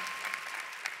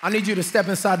 I need you to step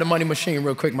inside the money machine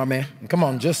real quick, my man. Come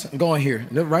on, just go in here.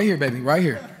 Right here, baby, right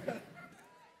here.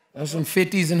 There's some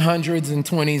 50s and 100s and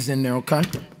 20s in there, okay?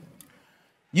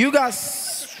 You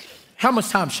guys, how much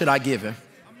time should I give him?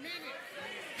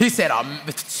 He said a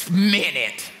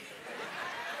minute.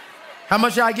 How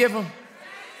much should I give him?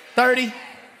 30?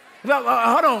 Well,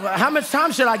 hold on, how much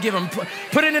time should I give him?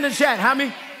 Put it in the chat, how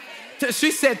many?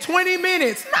 She said 20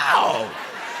 minutes, no.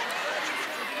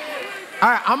 All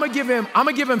right, I'm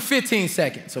gonna give him 15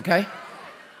 seconds, okay?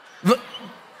 Look.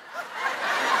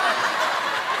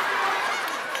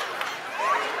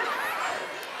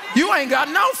 You ain't got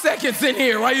no seconds in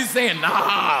here. Why are you saying no?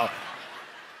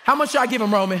 How much should I give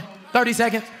him, Roman? 30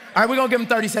 seconds? All right, we're gonna give him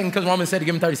 30 seconds because Roman said to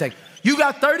give him 30 seconds. You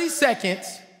got 30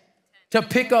 seconds to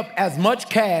pick up as much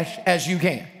cash as you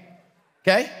can,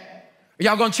 okay? Are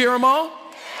y'all gonna cheer him on?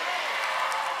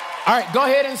 All right, go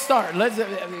ahead and start. Let's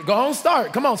go on,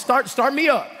 start. Come on, start me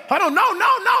up. Hold on, no.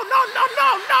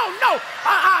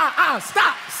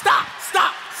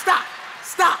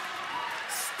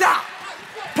 Stop.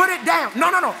 Put it down.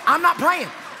 No. I'm not playing.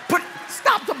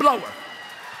 Stop the blower.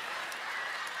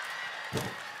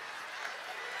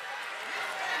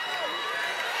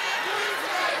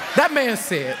 That man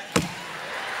said,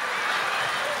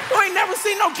 you ain't never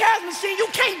seen no cash machine. You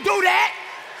can't do that.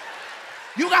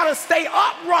 You gotta stay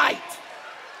upright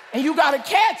and you gotta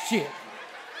catch it.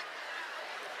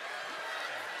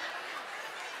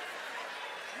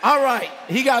 All right,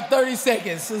 he got 30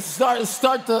 seconds. So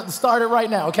start it right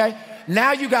now, okay?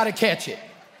 Now you gotta catch it.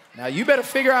 Now you better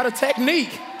figure out a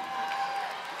technique.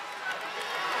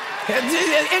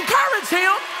 Encourage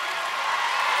him.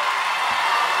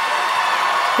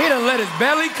 He done let his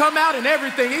belly come out and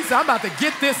everything. He said, I'm about to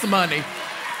get this money.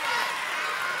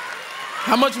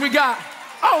 How much we got?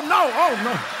 Oh no.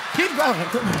 Keep going.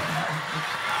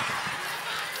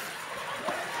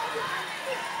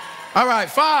 All right,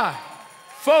 5,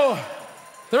 4,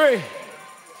 3,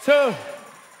 2,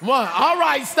 1. All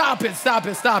right, stop it.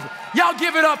 Y'all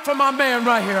give it up for my man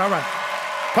right here, all right.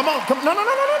 Come on. No.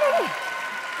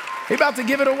 He about to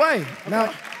give it away. Okay.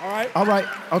 Now, all right,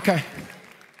 okay.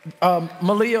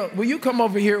 Malia, will you come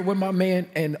over here with my man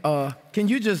and can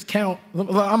you just count? I'm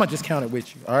gonna just count it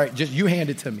with you, all right? Just you hand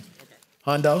it to me.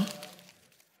 Okay. Hundo,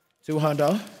 2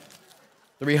 hundo,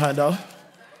 3 hundo,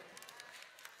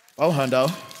 4 hundo,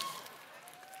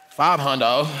 5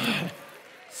 hundo,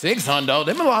 6 hundo.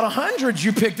 Them a lot of hundreds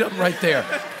you picked up right there.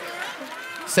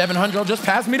 7 hundo, just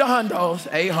pass me the hundos.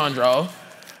 8 hundo,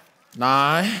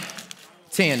 9,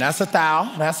 10. That's a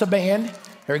thou. That's a band.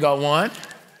 Here we go. 1,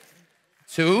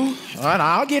 2. All right,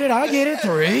 I'll get it.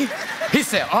 3. He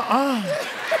said,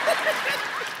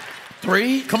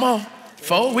 3. Come on.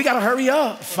 4. We gotta hurry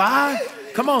up.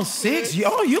 5. Come on. 6.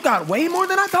 Oh, you got way more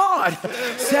than I thought.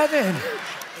 7,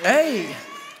 8,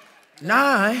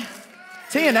 9,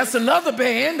 10. That's another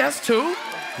band. That's 2.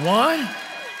 1.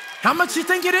 How much you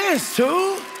think it is?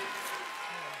 2,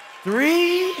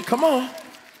 3. Come on.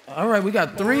 All right, we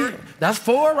got 3. That's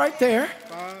 4 right there.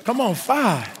 5. Come on,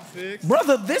 5. 6.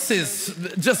 Brother, this is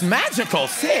just magical.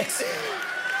 6.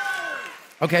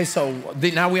 Okay, so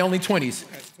now we only 20s.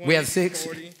 20, we have 6,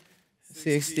 40,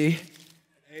 60,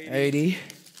 80,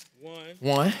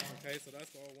 1. Okay, so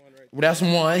that's all 1 right there. That's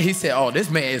 1. He said, oh, this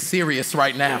man is serious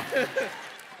right now.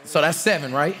 So that's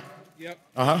 7, right? Yep.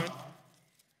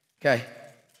 Okay.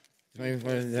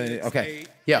 Okay.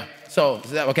 Yeah. So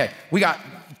okay. We got.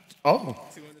 Oh.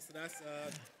 So that's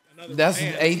another. That's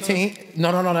band. 18.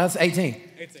 No. That's 18.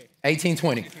 18,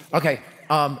 20. Okay.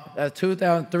 That's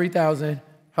 2,000, 3,000.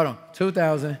 Hold on.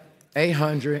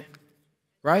 2,800.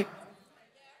 Right?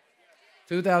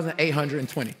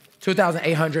 2,820.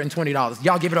 $2,820.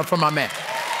 Y'all give it up for my man.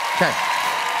 Okay.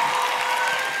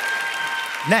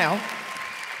 Now,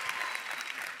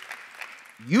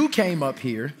 you came up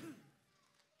here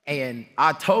and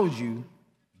I told you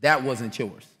that wasn't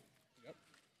yours. Yep.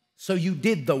 So you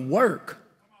did the work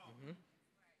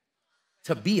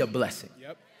to be a blessing.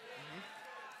 Yep.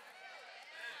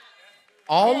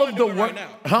 All of the work. Right now.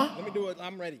 Huh? Let me do it.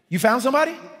 I'm ready. You found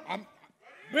somebody?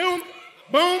 Boom.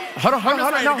 Boom. Hold on. Hold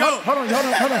on.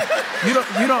 You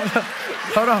don't.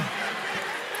 Hold on.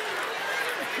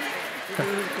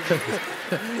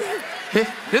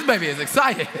 This baby is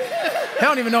excited. He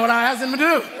don't even know what I asked him to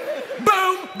do.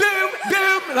 Boom, boom,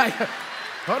 boom. Like,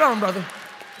 hold on, brother.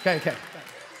 Okay.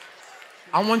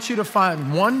 I want you to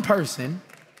find one person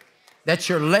that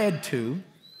you're led to.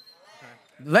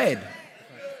 Led.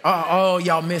 Oh,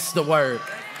 y'all missed the word.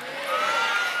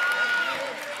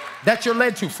 That you're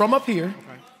led to from up here.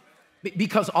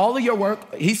 Because all of your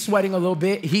work, he's sweating a little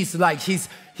bit. He's like,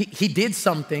 he did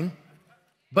something,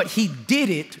 but he did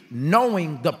it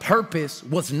knowing the purpose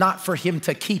was not for him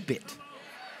to keep it.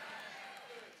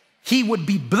 He would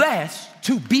be blessed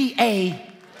to be a.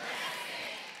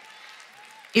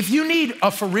 If you need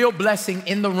a for real blessing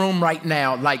in the room right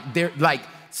now, like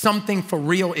something for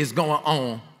real is going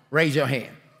on, raise your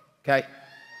hand, okay?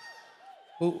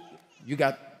 Who, you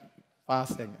got 5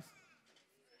 seconds.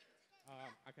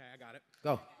 Okay, I got it.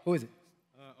 Go, who is it?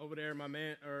 Over there, my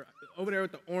man, or over there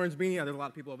with the orange beanie. Yeah, there's a lot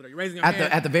of people over there. You raising your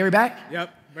hand? At the very back? Yep,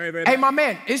 very Hey, back. my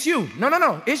man, it's you.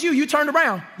 No, it's you. You turned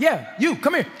around. Yeah, you,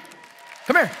 come here.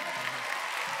 Come here.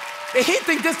 He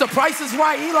think this the price is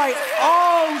right. He like,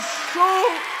 oh,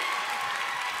 shoot.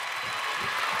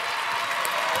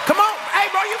 Come on. Hey,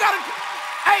 bro, you gotta,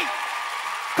 hey,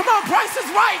 come on, price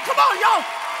is right. Come on, y'all.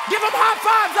 Give him high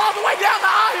fives all the way down the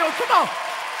aisle. Come on.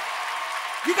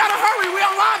 You gotta hurry. We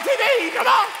on live TV. Come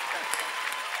on.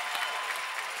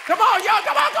 Come on, y'all.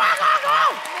 Come on.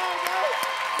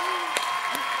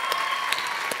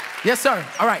 Yes, sir.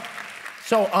 All right.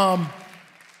 So,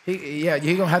 you're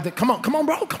gonna have to, come on,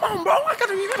 bro. You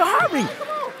gotta hurry. You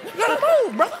gotta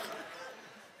move, brother.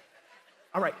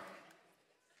 All right.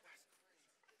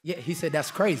 Yeah, he said that's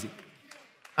crazy.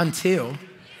 Until.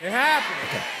 It happened.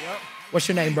 Okay. Yep. What's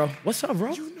your name, bro? What's up,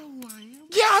 bro? You know who I am.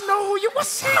 Yeah, I know who you.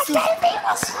 What's up, baby?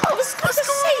 What's up? It's good to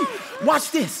see.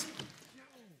 Watch this.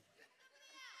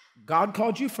 God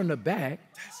called you from the back.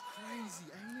 That's crazy,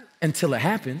 ain't it? Until it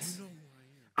happens.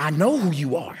 I know who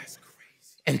you are. That's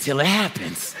crazy. Until it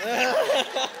happens.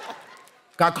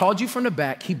 God called you from the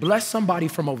back. He blessed somebody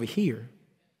from over here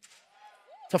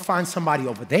to find somebody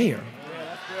over there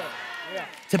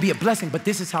to be a blessing. But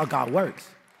this is how God works.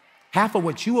 Half of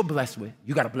what you were blessed with,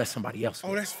 you got to bless somebody else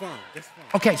with. Oh, that's fine. That's fine.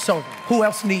 Okay, so who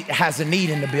else has a need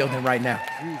in the building right now?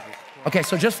 Okay,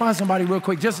 so just find somebody real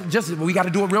quick. Just we got to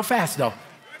do it real fast, though.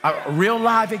 A real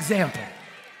live example.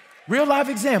 Real live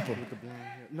example. With the blonde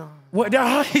hair. No. What?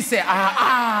 He said,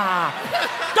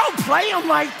 Don't play him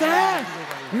like that.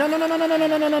 No.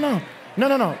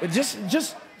 No.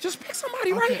 Just pick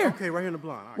somebody right here. Okay, right here in the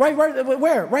blonde. Right,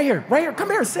 where? Right here. Come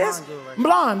here, sis.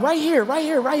 Blonde, right here.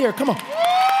 Come on.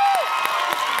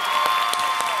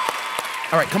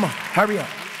 All right, come on, hurry up.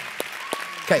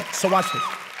 Okay, so watch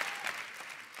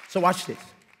this.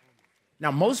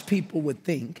 Now, most people would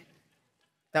think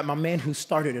that my man who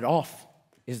started it off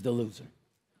is the loser.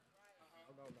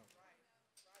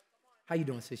 How you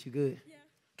doing, sis? You good? Yeah.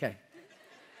 Okay.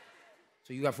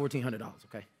 So you got $1,400,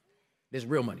 okay? This is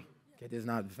real money. Okay, this is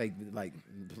not fake, like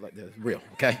this is real,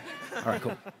 okay? All right,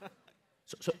 cool.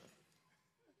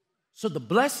 So the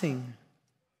blessing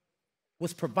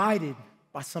was provided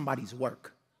by somebody's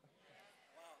work.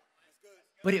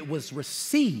 But it was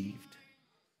received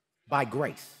by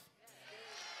grace.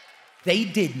 They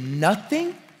did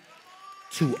nothing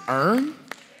to earn,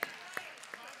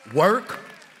 work,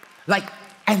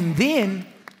 and then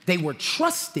they were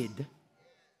trusted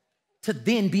to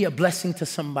then be a blessing to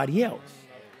somebody else.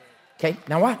 Okay,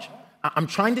 now watch. I'm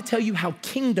trying to tell you how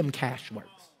kingdom cash works.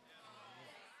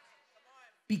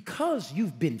 Because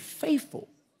you've been faithful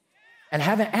and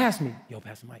haven't asked me, yo,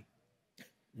 Pastor Mike,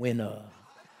 when all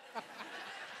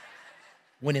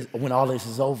this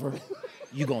is over,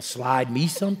 you gonna slide me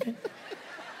something?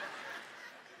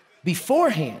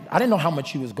 Beforehand, I didn't know how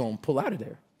much you was gonna pull out of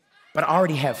there, but I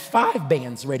already have 5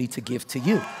 bands ready to give to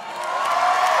you.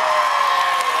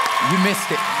 You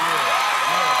missed it.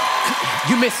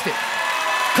 You missed it.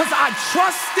 Because I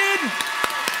trusted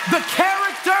the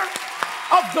character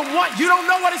of the one. You don't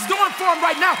know what it's doing for him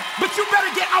right now, but you better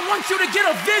I want you to get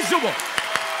a visual.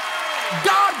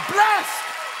 God blessed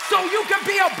so you can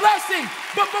be a blessing,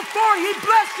 but before he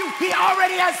blessed you, he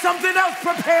already has something else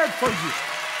prepared for you.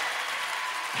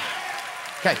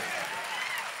 Okay.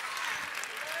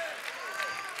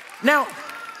 Now,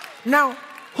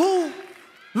 who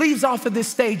leaves off of this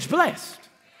stage blessed?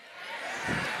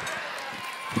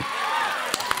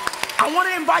 I want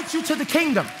to invite you to the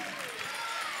kingdom.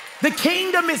 The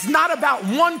kingdom is not about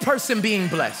one person being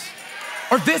blessed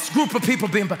or this group of people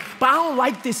being blessed. But I don't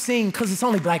like this scene because it's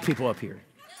only black people up here.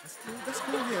 That's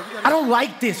cool. Yeah, I don't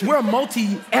like this. We're a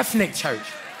multi-ethnic church.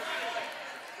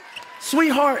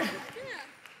 Sweetheart,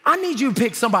 I need you to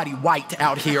pick somebody white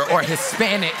out here or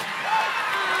Hispanic.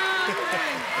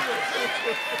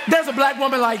 There's a black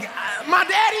woman like, my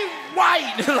daddy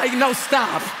white. Like, no,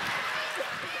 stop.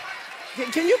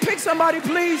 Can you pick somebody,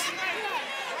 please?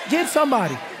 Get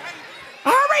somebody.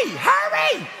 Hurry.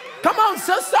 Come on,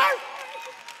 sister.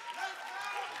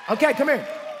 Okay, come here.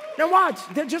 Now watch.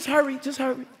 Just hurry.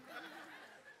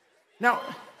 Now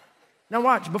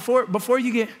watch. Before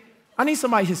you get, I need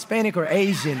somebody Hispanic or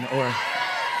Asian or,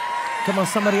 come on,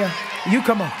 somebody else. You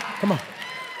come on.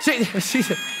 She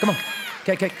said, come on.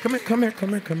 Okay, come here. Come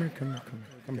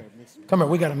here,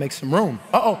 we gotta make some room.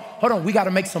 Hold on, we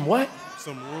gotta make some what?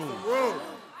 Some room.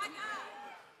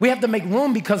 We have to make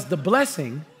room because the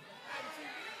blessing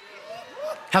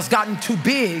has gotten too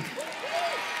big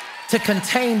to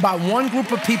contain by one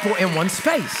group of people in one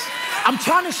space. I'm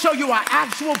trying to show you an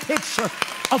actual picture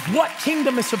of what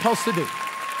kingdom is supposed to do,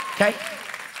 okay?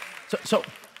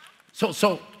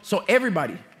 So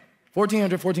everybody,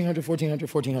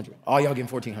 1,400. All y'all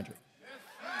getting 1,400.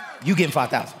 You getting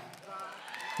 5,000.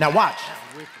 Now watch.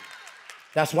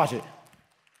 Watch it.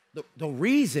 The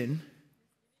reason,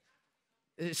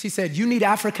 she said, you need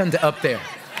African up there.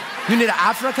 You need an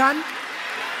African?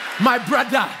 My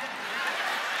brother.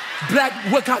 Black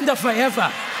Wakanda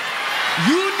forever.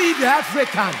 You need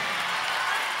African.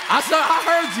 I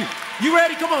heard you. You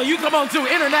ready? Come on, you come on too.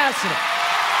 International.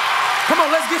 Come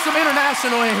on, let's get some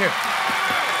international in here.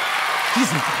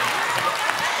 Excuse me.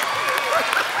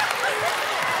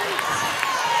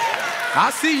 I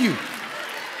see you.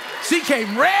 She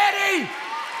came ready.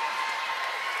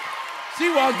 She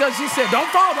walked up, she said, don't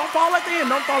fall at the end,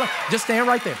 don't fall. Just stand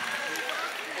right there.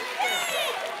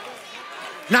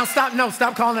 Now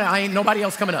stop calling it. I ain't nobody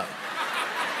else coming up.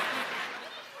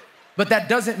 But that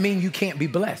doesn't mean you can't be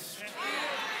blessed.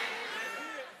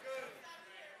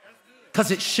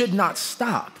 Because it should not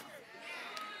stop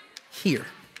here.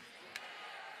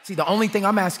 See, the only thing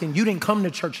I'm asking, you didn't come to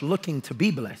church looking to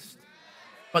be blessed,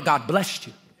 but God blessed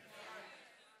you.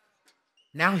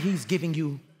 Now he's giving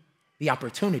you the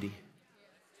opportunity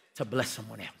to bless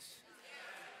someone else.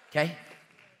 Okay?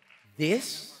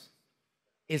 This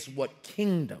is what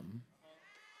kingdom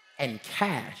and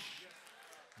cash,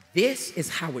 this is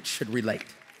how it should relate.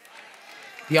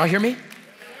 Y'all hear me?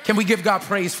 Can we give God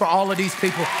praise for all of these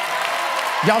people?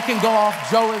 Y'all can go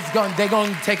off. Joe is going, they're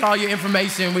going to take all your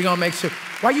information. We're going to make sure.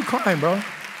 Why are you crying, bro?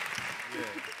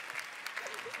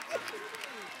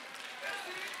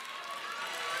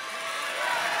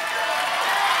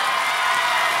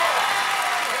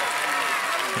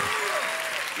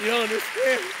 You don't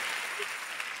understand.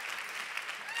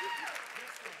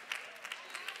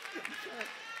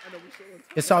 I know we should want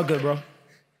to. It's all good, bro.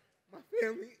 My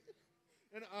family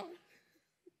and I.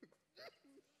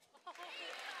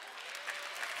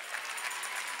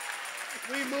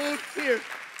 We moved here.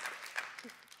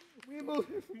 We moved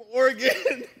here from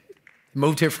Oregon.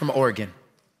 Moved here from Oregon.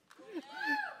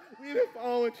 We've been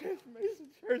following Transformation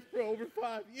Church for over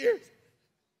 5 years.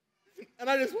 And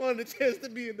I just wanted a chance to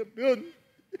be in the building.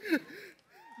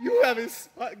 You have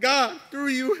inspired, God, through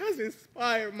you, has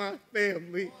inspired my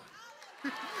family.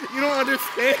 You don't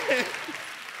understand.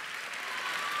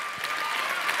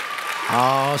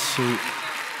 Oh, shoot.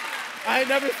 I had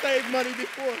never saved money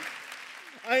before.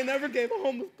 I never gave a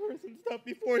homeless person stuff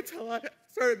before until I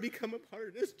started becoming part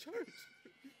of this church.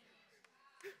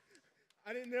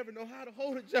 I didn't ever know how to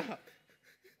hold a job.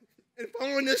 And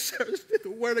following this church, the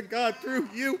word of God through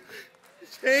you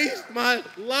changed my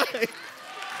life.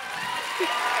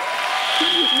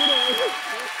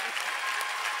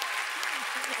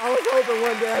 I was hoping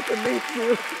one day I could meet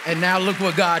you. And now look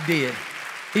what God did.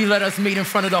 He let us meet in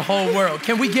front of the whole world.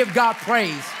 Can we give God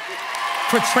praise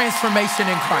for transformation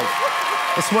in Christ?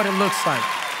 That's what it looks like.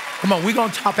 Come on, we're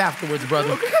going to talk afterwards,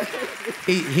 brother.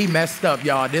 He messed up,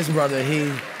 y'all. This brother,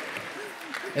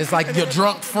 it's like your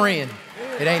drunk friend.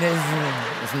 It ain't,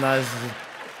 it's not.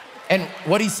 And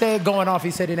what he said going off,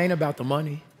 he said, it ain't about the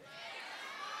money.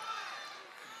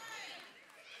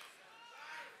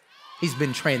 He's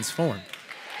been transformed.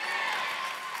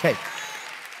 Okay.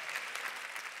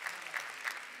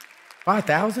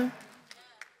 5,000?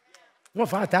 What,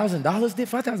 $5,000 did?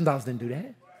 $5,000 didn't do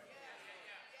that.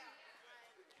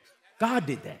 God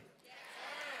did that.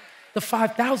 The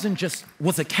 5,000 just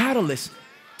was a catalyst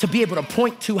to be able to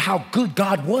point to how good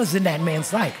God was in that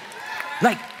man's life.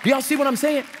 Like, do y'all see what I'm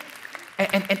saying?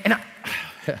 And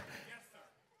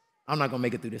I'm not gonna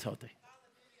make it through this whole thing,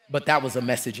 but that was a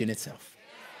message in itself.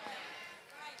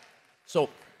 So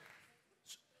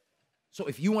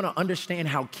if you want to understand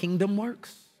how kingdom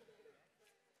works,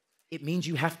 it means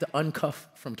you have to uncuff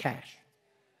from cash.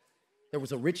 There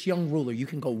was a rich young ruler. You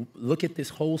can go look at this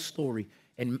whole story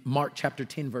in Mark chapter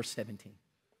 10, verse 17.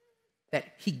 That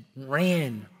he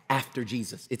ran after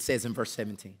Jesus, it says in verse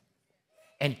 17.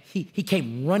 And he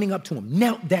came running up to him,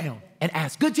 knelt down, and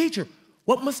asked, good teacher,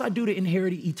 what must I do to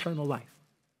inherit eternal life?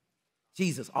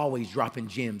 Jesus always dropping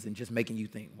gems and just making you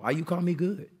think, why you call me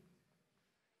good?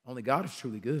 Only God is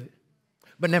truly good.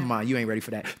 But never mind, you ain't ready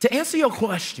for that. To answer your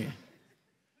question,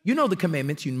 you know the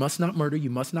commandments. You must not murder. You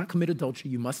must not commit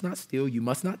adultery. You must not steal. You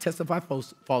must not testify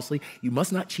falsely. You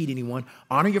must not cheat anyone.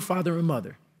 Honor your father and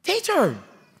mother. Teacher,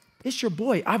 it's your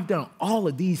boy. I've done all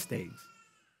of these things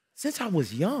since I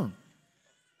was young.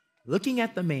 Looking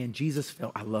at the man, Jesus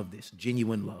felt, I love this,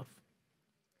 genuine love.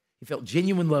 He felt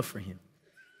genuine love for him.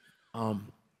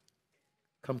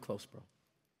 Come close, bro.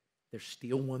 There's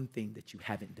still one thing that you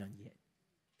haven't done yet.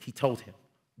 He told him,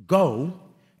 go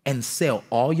and sell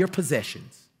all your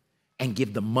possessions and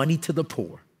give the money to the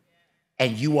poor,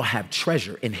 and you will have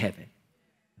treasure in heaven.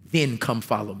 Then come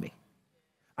follow me.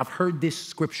 I've heard this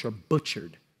scripture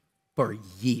butchered for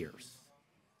years,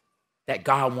 that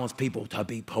God wants people to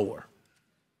be poor.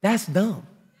 That's dumb.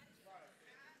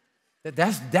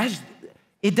 That's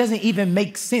it doesn't even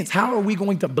make sense. How are we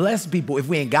going to bless people if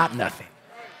we ain't got nothing?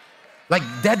 Like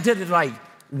that did it like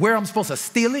where I'm supposed to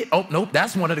steal it? Oh, nope,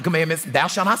 that's one of the commandments. Thou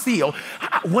shalt not steal.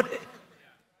 What?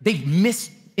 They've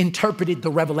misinterpreted the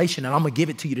revelation, and I'm gonna give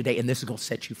it to you today, and this is gonna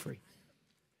set you free.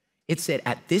 It said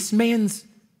at this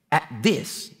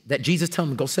that Jesus told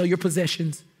him, go sell your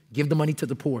possessions, give the money to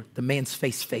the poor, the man's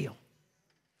face fell.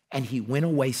 And he went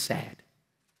away sad.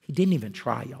 He didn't even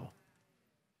try, y'all.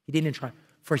 He didn't even try,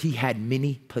 for he had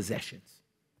many possessions.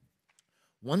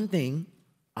 One thing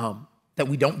that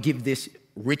we don't give this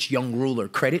rich young ruler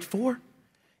credit for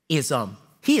is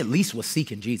he at least was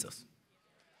seeking Jesus.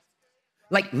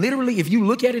 Like literally, if you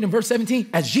look at it in verse 17,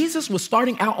 as Jesus was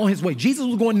starting out on his way, Jesus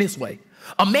was going this way.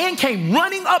 A man came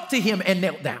running up to him and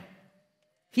knelt down.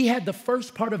 He had the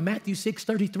first part of Matthew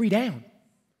 6:33 down.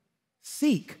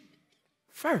 Seek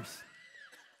first.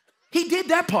 He did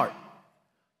that part.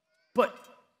 But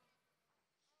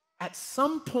at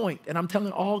some point, and I'm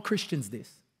telling all Christians this,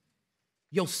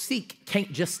 your seek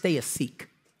can't just stay a seek.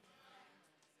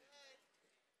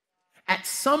 At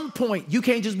some point, you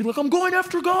can't just be like, I'm going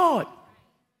after God.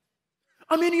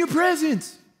 I'm in your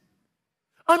presence.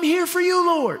 I'm here for you,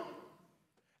 Lord.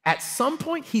 At some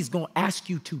point, he's going to ask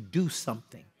you to do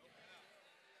something.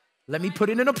 Let me put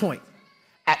it in a point.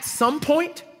 At some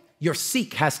point, your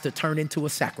seek has to turn into a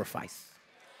sacrifice.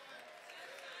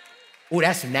 Oh,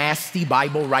 that's nasty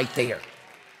Bible right there.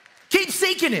 Keep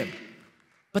seeking him,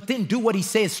 but then do what he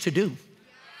says to do.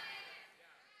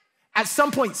 At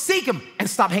some point, seek him and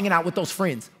stop hanging out with those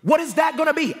friends. What is that going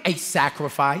to be? A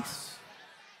sacrifice.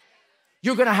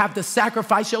 You're going to have to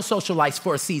sacrifice your social life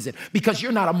for a season because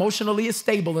you're not emotionally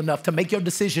stable enough to make your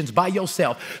decisions by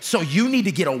yourself. So you need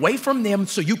to get away from them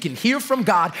so you can hear from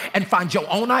God and find your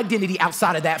own identity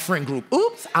outside of that friend group.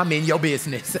 Oops, I'm in your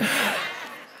business.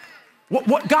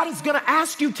 What God is going to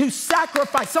ask you to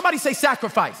sacrifice. Somebody say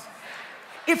sacrifice.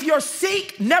 If your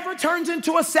seek never turns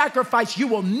into a sacrifice, you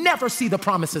will never see the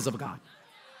promises of God.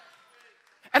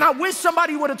 And I wish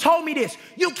somebody would have told me this.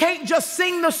 You can't just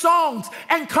sing the songs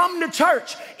and come to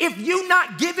church. If you're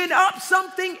not giving up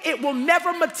something, it will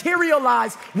never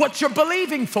materialize what you're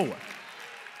believing for.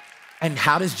 And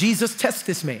how does Jesus test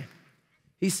this man?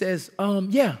 He says,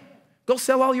 yeah, go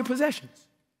sell all your possessions.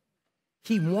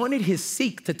 He wanted his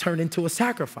seek to turn into a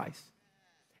sacrifice.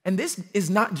 And this is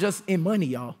not just in money,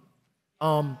 y'all.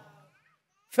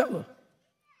 Fella,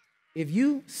 if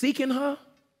you seeking her,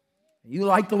 you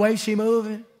like the way she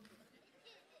moving,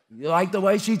 you like the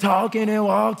way she talking and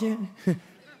walking, and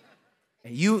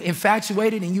you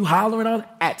infatuated and you hollering on it,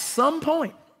 at some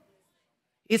point,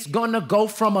 it's gonna go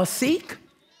from a seek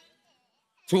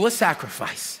to a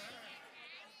sacrifice.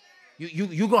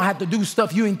 You're gonna have to do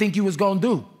stuff you didn't think you was gonna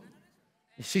do.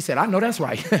 She said, I know that's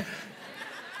right.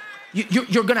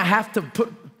 You're gonna have to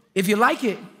put, if you like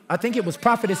it, I think it was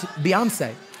Prophetess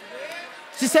Beyonce.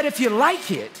 She said, if you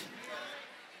like it,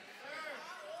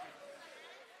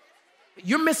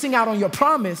 you're missing out on your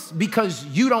promise because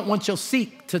you don't want your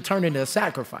seek to turn into a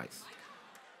sacrifice.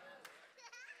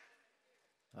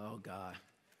 Oh, God.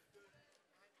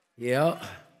 Yeah.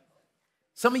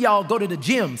 Some of y'all go to the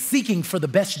gym seeking for the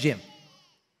best gym.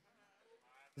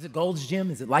 Is it Gold's Gym?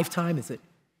 Is it Lifetime? Is it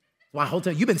my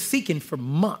hotel? You've been seeking for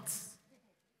months.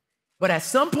 But at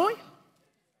some point,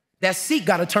 that seek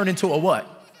got to turn into a what?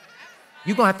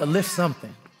 You're going to have to lift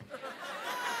something.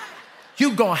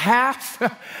 You can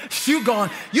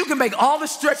make all the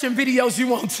stretching videos you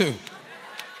want to.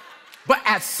 But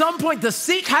at some point, the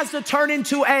seek has to turn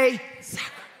into a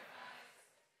sacrifice.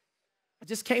 I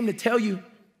just came to tell you,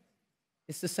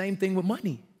 it's the same thing with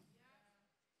money.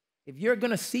 If you're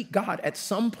going to seek God, at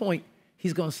some point,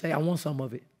 he's going to say, I want some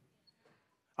of it.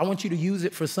 I want you to use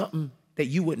it for something that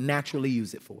you wouldn't naturally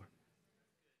use it for.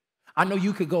 I know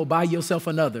you could go buy yourself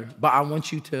another, but I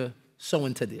want you to sow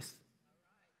into this.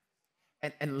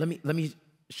 And let me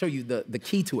show you the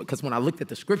key to it, because when I looked at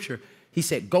the scripture, he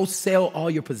said, go sell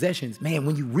all your possessions. Man,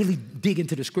 when you really dig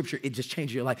into the scripture, it just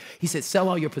changes your life. He said, sell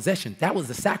all your possessions. That was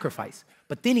the sacrifice.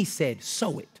 But then he said,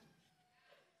 sow it.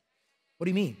 What do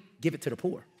you mean? Give it to the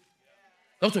poor.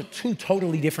 Those are two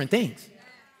totally different things.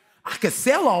 I could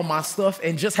sell all my stuff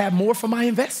and just have more for my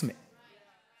investment.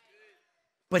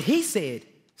 But he said,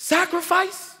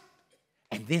 sacrifice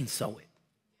and then sow it.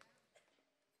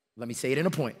 Let me say it in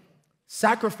a point.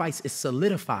 Sacrifice is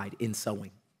solidified in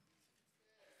sowing.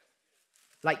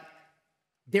 Like,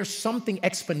 there's something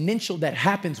exponential that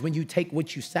happens when you take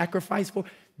what you sacrifice for.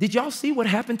 Did y'all see what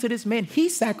happened to this man? He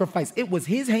sacrificed. It was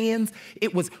his hands.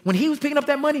 It was, when he was picking up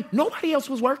that money, nobody else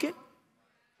was working.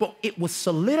 But it was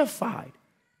solidified.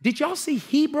 Did y'all see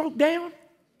he broke down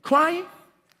crying?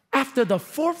 After the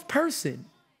fourth person,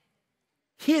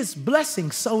 his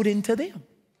blessing sowed into them.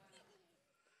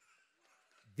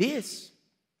 This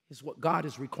is what God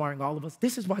is requiring all of us.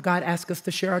 This is why God asks us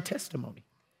to share our testimony.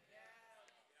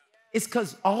 It's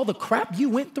because all the crap you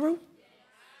went through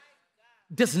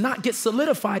does not get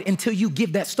solidified until you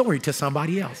give that story to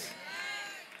somebody else.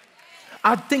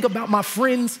 I think about my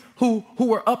friends who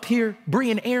were up here,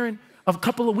 Bree and Aaron, a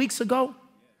couple of weeks ago.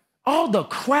 All the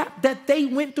crap that they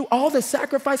went through, all the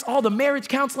sacrifice, all the marriage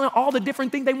counseling, all the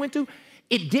different things they went through,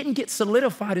 it didn't get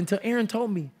solidified until Aaron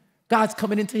told me, God's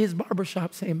coming into his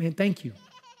barbershop saying, man, thank you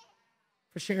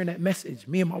for sharing that message.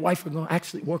 Me and my wife are going to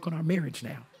actually work on our marriage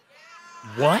now.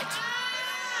 What?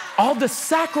 All the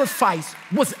sacrifice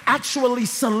was actually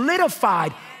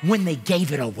solidified when they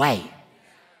gave it away.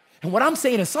 And what I'm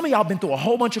saying is some of y'all been through a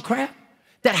whole bunch of crap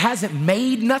that hasn't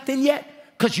made nothing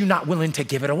yet because you're not willing to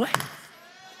give it away.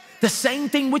 The same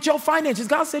thing with your finances.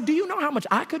 God said, do you know how much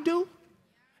I could do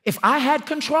if I had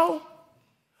control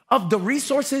of the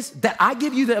resources that I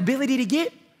give you the ability to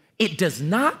get? It does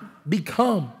not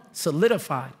become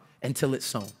solidified until it's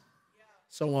sown.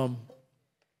 So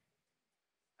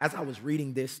as I was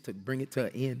reading this to bring it to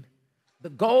an end, the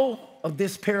goal of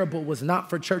this parable was not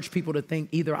for church people to think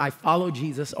either I follow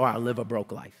Jesus or I live a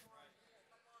broke life.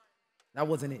 That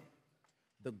wasn't it.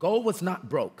 The goal was not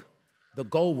broke. The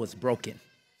goal was broken.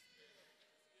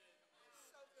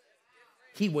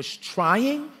 He was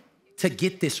trying to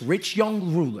get this rich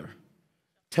young ruler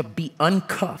to be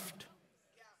uncuffed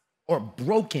or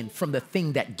broken from the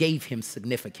thing that gave him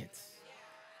significance.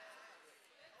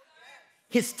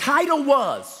 His title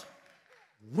was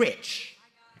rich.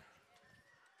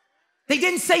 They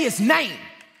didn't say his name.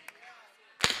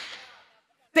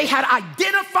 They had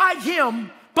identified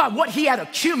him by what he had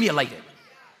accumulated.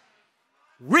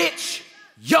 Rich,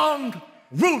 young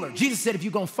ruler. Jesus said, if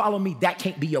you're going to follow me, that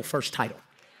can't be your first title.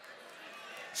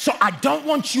 So I don't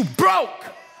want you broke.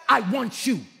 I want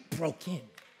you broken.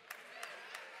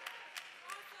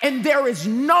 And there is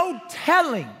no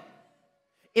telling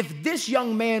if this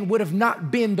young man would have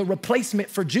not been the replacement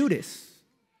for Judas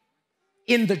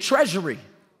in the treasury,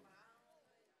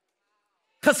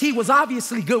 because he was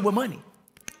obviously good with money.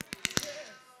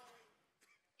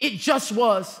 It just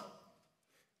was,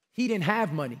 he didn't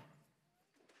have money.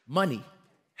 Money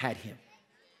had him.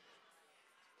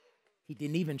 He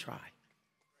didn't even try.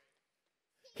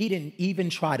 He didn't even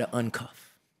try to uncuff.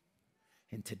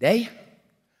 And today,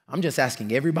 I'm just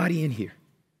asking everybody in here,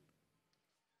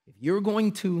 if you're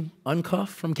going to uncuff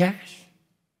from cash,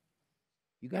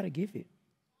 you got to give it.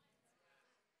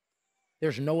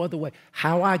 There's no other way.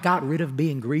 How I got rid of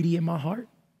being greedy in my heart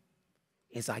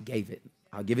is I gave it.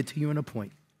 I'll give it to you in a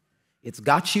point. It's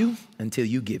got you until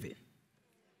you give it.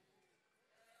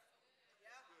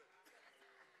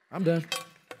 I'm done.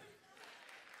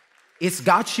 It's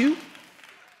got you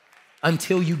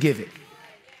until you give it.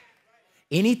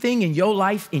 Anything in your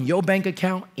life, in your bank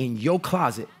account, in your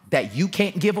closet that you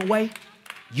can't give away,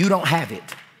 you don't have it.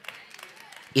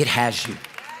 It has you.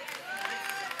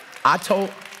 I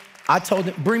told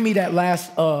them, bring me that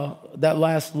last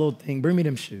little thing. Bring me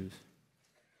them shoes.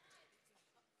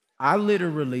 I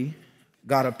literally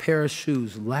got a pair of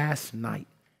shoes last night.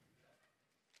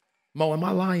 Mo, am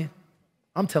I lying?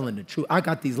 I'm telling the truth. I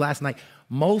got these last night.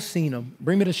 Mo seen them.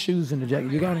 Bring me the shoes and the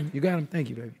jacket. You got them? You got them? Thank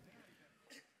you, baby.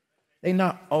 They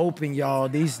not open, y'all.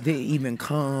 These didn't even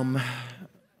come.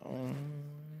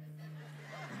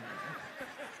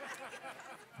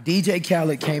 DJ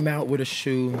Khaled came out with a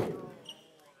shoe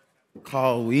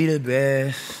called We the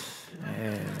Best.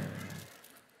 And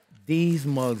these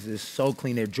mugs is so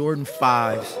clean. They're Jordan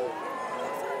 5s.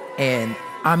 And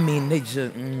I mean, they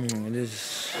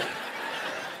just,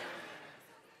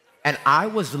 And I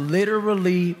was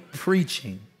literally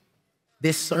preaching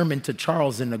this sermon to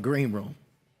Charles in the green room.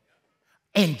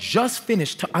 And just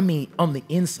finished, on the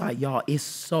inside, y'all, it's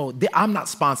so, I'm not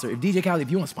sponsored. If DJ Khaled, if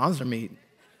you want to sponsor me,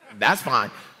 that's fine.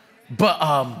 But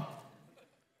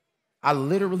I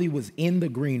literally was in the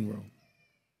green room.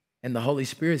 And the Holy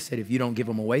Spirit said, if you don't give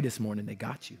them away this morning, they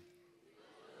got you.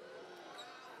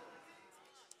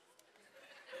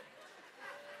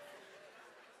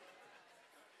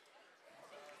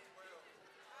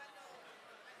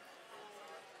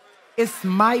 It's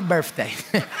my birthday.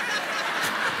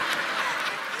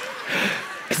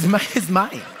 It's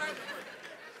mine.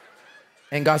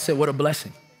 And God said, what a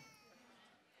blessing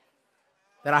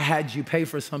that I had you pay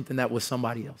for something that was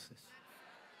somebody else's.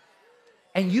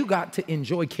 And you got to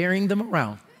enjoy carrying them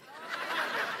around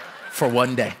for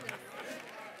one day.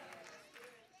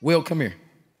 Will, come here.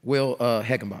 Will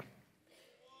Heckenbach.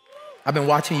 I've been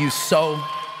watching you so.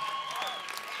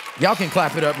 Y'all can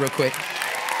clap it up real quick.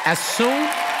 As soon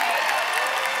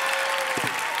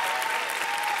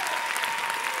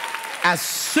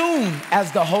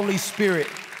as the Holy Spirit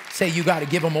said you got to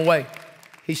give them away,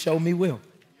 he showed me Will.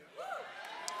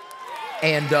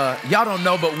 And y'all don't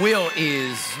know, but Will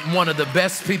is one of the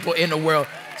best people in the world,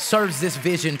 serves this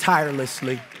vision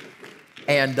tirelessly.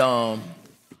 And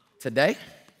today,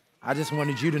 I just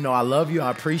wanted you to know I love you,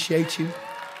 I appreciate you.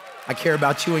 I care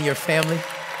about you and your family.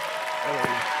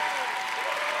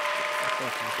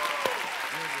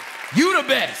 You the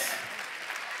best.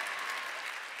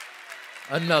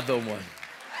 Another one.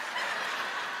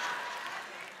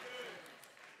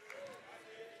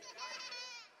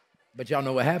 But y'all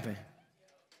know what happened.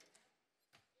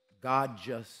 God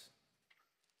just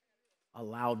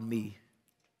allowed me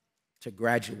to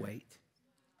graduate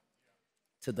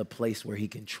to the place where he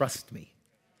can trust me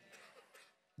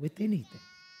with anything.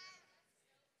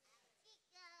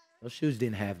 Those shoes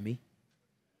didn't have me.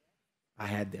 I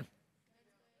had them.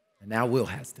 And now Will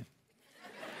has them.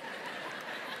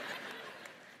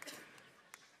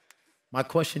 My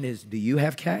question is, do you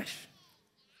have cash?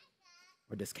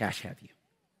 Or does cash have you?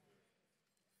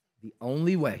 The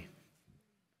only way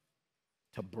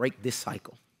to break this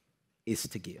cycle is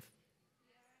to give.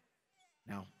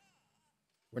 Now,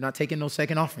 we're not taking no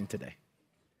second offering today.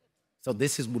 So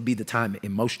would be the time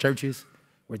in most churches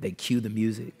where they cue the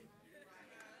music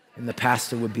and the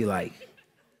pastor would be like,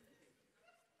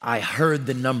 I heard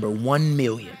the number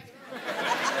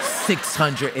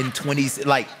 1,620,000.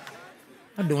 Like,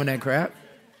 I'm doing that crap.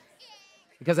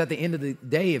 Because at the end of the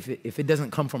day, if it doesn't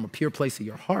come from a pure place of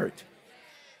your heart,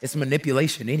 it's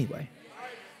manipulation anyway.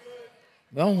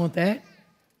 We don't want that.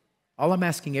 All I'm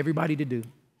asking everybody to do,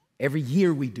 every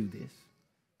year we do this,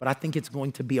 but I think it's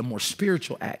going to be a more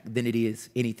spiritual act than it is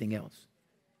anything else.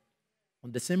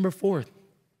 On December 4th,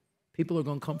 people are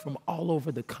going to come from all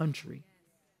over the country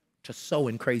to sow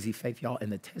in crazy faith, y'all.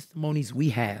 And the testimonies we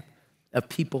have of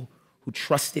people who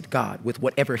trusted God with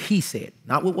whatever he said,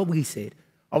 not with what we said.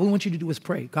 All we want you to do is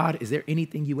pray. God, is there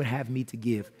anything you would have me to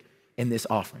give in this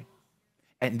offering?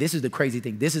 And this is the crazy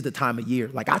thing. This is the time of year.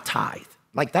 Like, I tithe.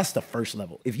 Like, that's the first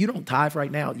level. If you don't tithe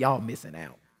right now, y'all missing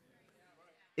out.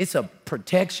 It's a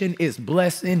protection, it's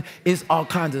blessing, it's all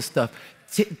kinds of stuff.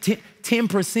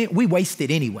 10%, we waste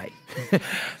it anyway.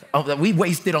 We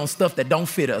waste it on stuff that don't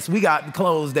fit us. We got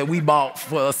clothes that we bought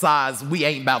for a size we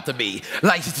ain't about to be.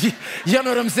 Like, you know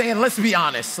what I'm saying? Let's be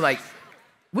honest. Like,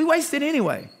 we waste it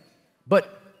anyway.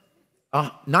 But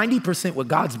 90% with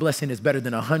God's blessing is better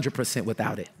than 100%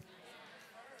 without it.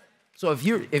 So if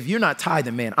you're not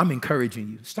tithing, man, I'm encouraging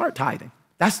you. Start tithing.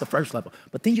 That's the first level.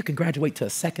 But then you can graduate to a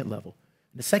second level.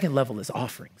 And the second level is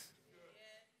offerings.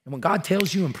 And when God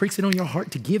tells you and pricks it on your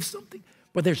heart to give something,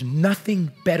 but there's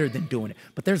nothing better than doing it.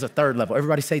 But there's a third level.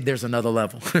 Everybody say there's another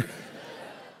level. The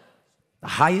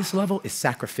highest level is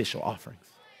sacrificial offerings.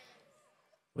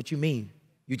 What you mean?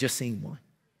 You just seen one.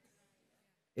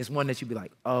 It's one that you'd be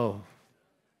like, oh,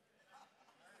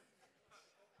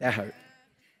 that hurt.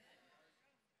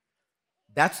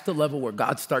 That's the level where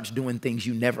God starts doing things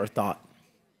you never thought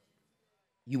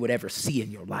you would ever see in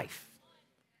your life.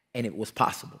 And it was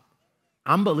possible.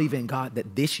 I'm believing God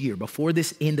that this year, before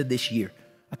this end of this year,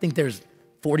 I think there's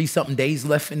 40-something days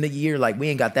left in the year. Like, we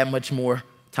ain't got that much more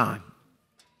time.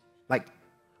 Like,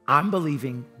 I'm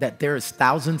believing that there is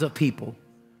thousands of people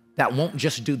that won't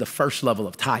just do the first level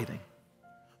of tithing.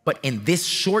 But in this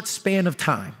short span of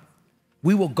time,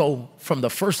 we will go from the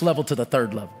first level to the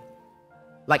third level.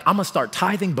 Like, I'm gonna start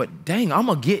tithing, but dang, I'm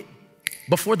gonna get,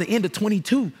 before the end of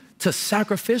 22, to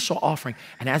sacrificial offering.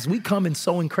 And as we come and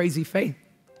sow in crazy faith,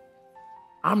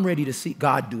 I'm ready to see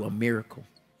God do a miracle.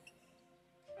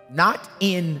 Not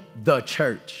in the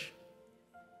church,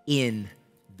 in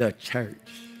the church.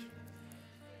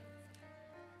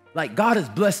 Like, God has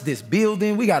blessed this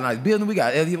building. We got a nice building. We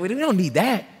don't need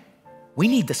that. We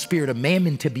need the spirit of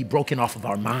mammon to be broken off of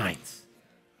our minds.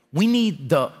 We need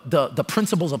the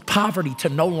principles of poverty to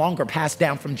no longer pass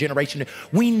down from generation.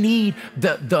 We need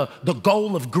the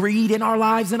goal of greed in our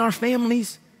lives and our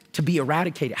families to be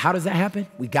eradicated. How does that happen?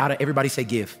 Everybody say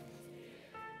give.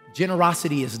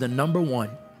 Generosity is the number one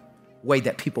way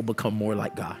that people become more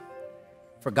like God.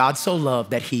 For God so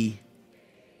loved that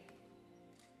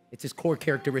it's his core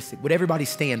characteristic. Would everybody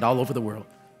stand all over the world?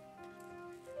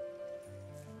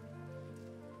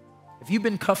 If you've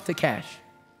been cuffed to cash,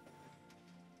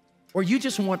 or you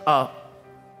just want a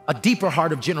deeper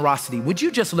heart of generosity, would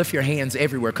you just lift your hands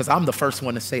everywhere? Because I'm the first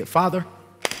one to say it. Father,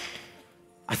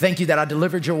 I thank you that I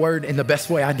delivered your word in the best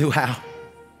way I knew how.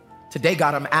 Today,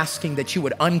 God, I'm asking that you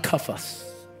would uncuff us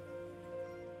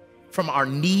from our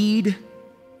need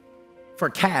for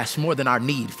cash more than our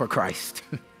need for Christ.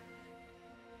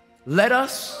 Let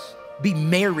us be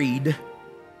married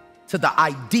to the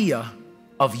idea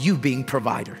of you being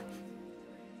provider.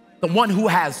 The one who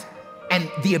has and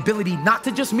the ability not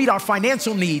to just meet our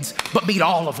financial needs, but meet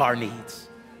all of our needs.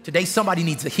 Today, somebody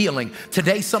needs a healing.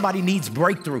 Today, somebody needs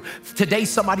breakthrough. Today,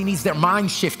 somebody needs their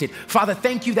mind shifted. Father,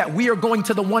 thank you that we are going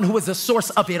to the one who is the source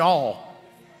of it all.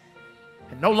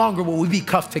 And no longer will we be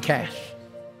cuffed to cash.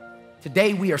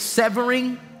 Today, we are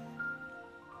severing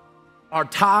our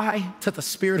tie to the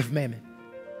spirit of mammon.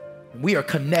 And we are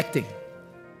connecting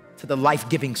to the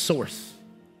life-giving source,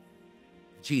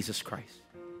 Jesus Christ.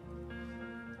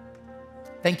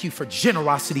 Thank you for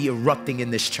generosity erupting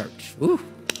in this church. Ooh.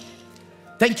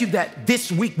 Thank you that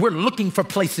this week we're looking for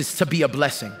places to be a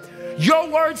blessing. Your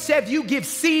word said you give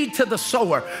seed to the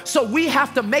sower. So we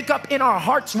have to make up in our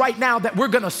hearts right now that we're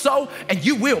going to sow and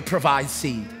you will provide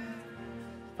seed.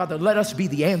 Father, let us be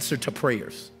the answer to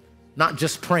prayers, not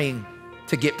just praying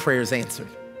to get prayers answered.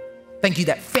 Thank you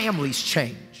that families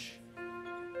change.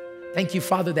 Thank you,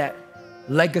 Father, that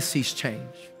legacies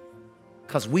change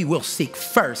because we will seek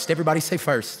first. Everybody say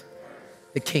first,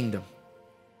 the kingdom.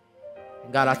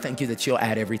 And God, I thank you that you'll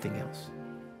add everything else.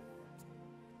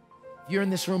 If you're in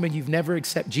this room and you've never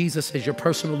accepted Jesus as your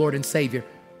personal Lord and Savior,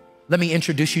 let me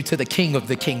introduce you to the King of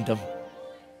the kingdom.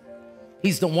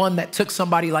 He's the one that took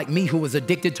somebody like me who was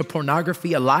addicted to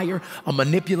pornography, a liar, a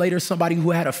manipulator, somebody who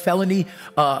had a felony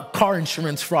car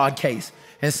insurance fraud case,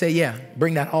 and say, yeah,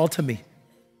 bring that all to me.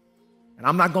 And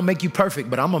I'm not gonna make you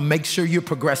perfect, but I'm gonna make sure you're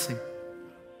progressing.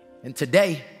 And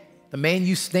today, the man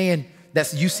you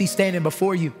see standing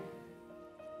before you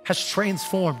has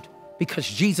transformed because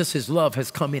Jesus' love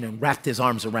has come in and wrapped his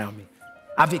arms around me.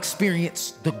 I've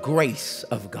experienced the grace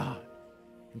of God.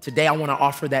 And today I wanna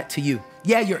offer that to you.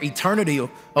 Yeah, your eternity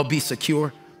will be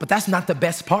secure, but that's not the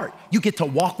best part. You get to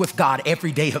walk with God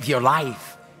every day of your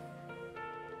life.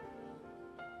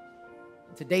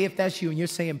 Today, if that's you and you're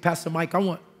saying, Pastor Mike, I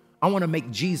want to make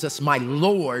Jesus my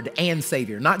Lord and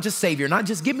Savior, not just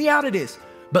get me out of this,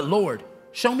 but Lord,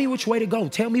 show me which way to go.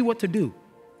 Tell me what to do.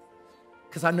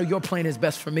 Because I know your plan is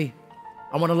best for me.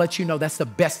 I want to let you know that's the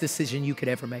best decision you could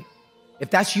ever make. If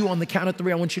that's you, on the count of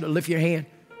 3, I want you to lift your hand.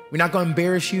 We're not going to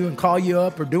embarrass you and call you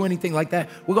up or do anything like that.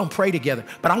 We're going to pray together.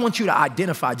 But I want you to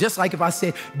identify, just like if I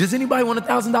said, does anybody want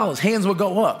 $1,000? Hands will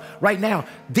go up. Right now,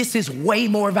 this is way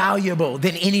more valuable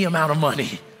than any amount of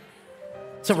money.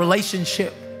 It's a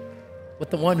relationship with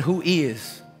the one who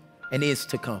is and is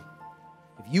to come.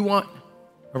 If you want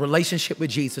a relationship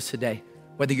with Jesus today,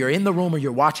 whether you're in the room or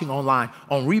you're watching online,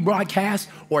 on rebroadcast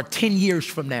or 10 years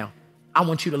from now, I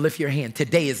want you to lift your hand.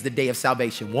 Today is the day of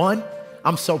salvation. 1,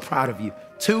 I'm so proud of you.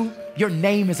 2, your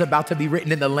name is about to be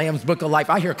written in the Lamb's Book of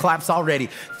Life. I hear claps already.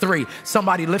 3,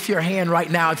 somebody lift your hand right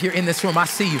now if you're in this room. I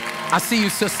see you. I see you,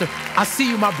 sister. I see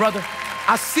you, my brother.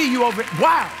 I see you over.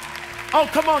 Wow. Oh,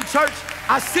 come on, church.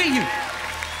 I see you.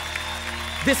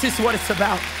 This is what it's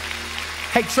about.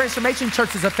 Hey, Transformation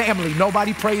Church is a family.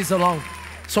 Nobody prays alone.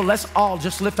 So let's all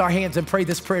just lift our hands and pray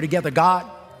this prayer together. God,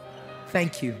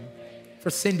 thank you for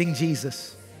sending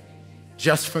Jesus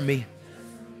just for me.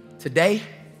 Today,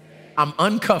 I'm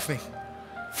uncuffing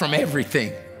from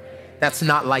everything that's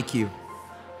not like you.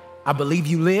 I believe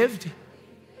you lived,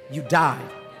 you died,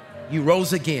 you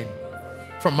rose again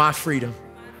for my freedom.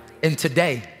 And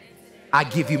today, I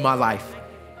give you my life.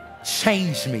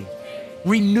 Change me,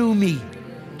 renew me,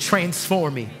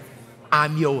 transform me.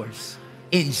 I'm yours.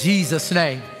 In Jesus'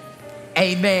 name,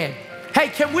 amen. Hey,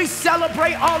 can we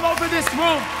celebrate all over this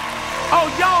room? Oh,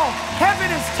 y'all, heaven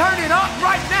is turning up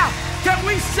right now. Can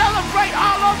we celebrate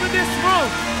all over this room?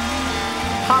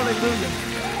 Hallelujah.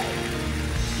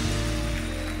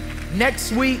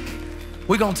 Next week,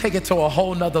 we're gonna take it to a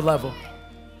whole nother level.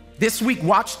 This week,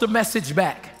 watch the message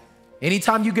back.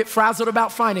 Anytime you get frazzled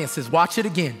about finances, watch it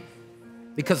again.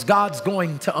 Because God's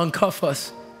going to uncuff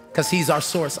us because he's our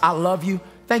source. I love you.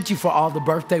 Thank you for all the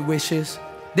birthday wishes.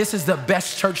 This is the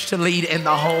best church to lead in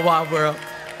the whole wide world.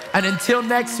 And until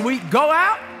next week, go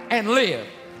out and live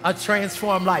a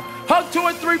transformed life. Hug 2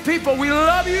 or 3 people. We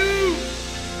love you.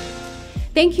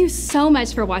 Thank you so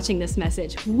much for watching this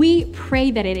message. We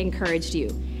pray that it encouraged you.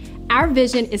 Our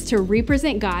vision is to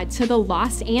represent God to the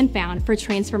lost and found for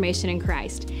transformation in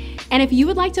Christ. And if you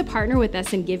would like to partner with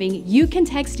us in giving, you can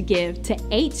text GIVE to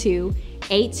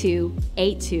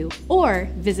 828282 or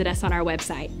visit us on our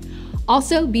website.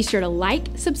 Also, be sure to like,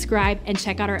 subscribe, and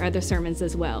check out our other sermons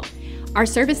as well. Our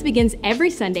service begins every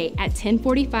Sunday at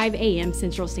 10:45 a.m.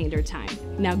 Central Standard Time.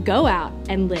 Now go out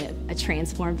and live a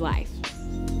transformed life.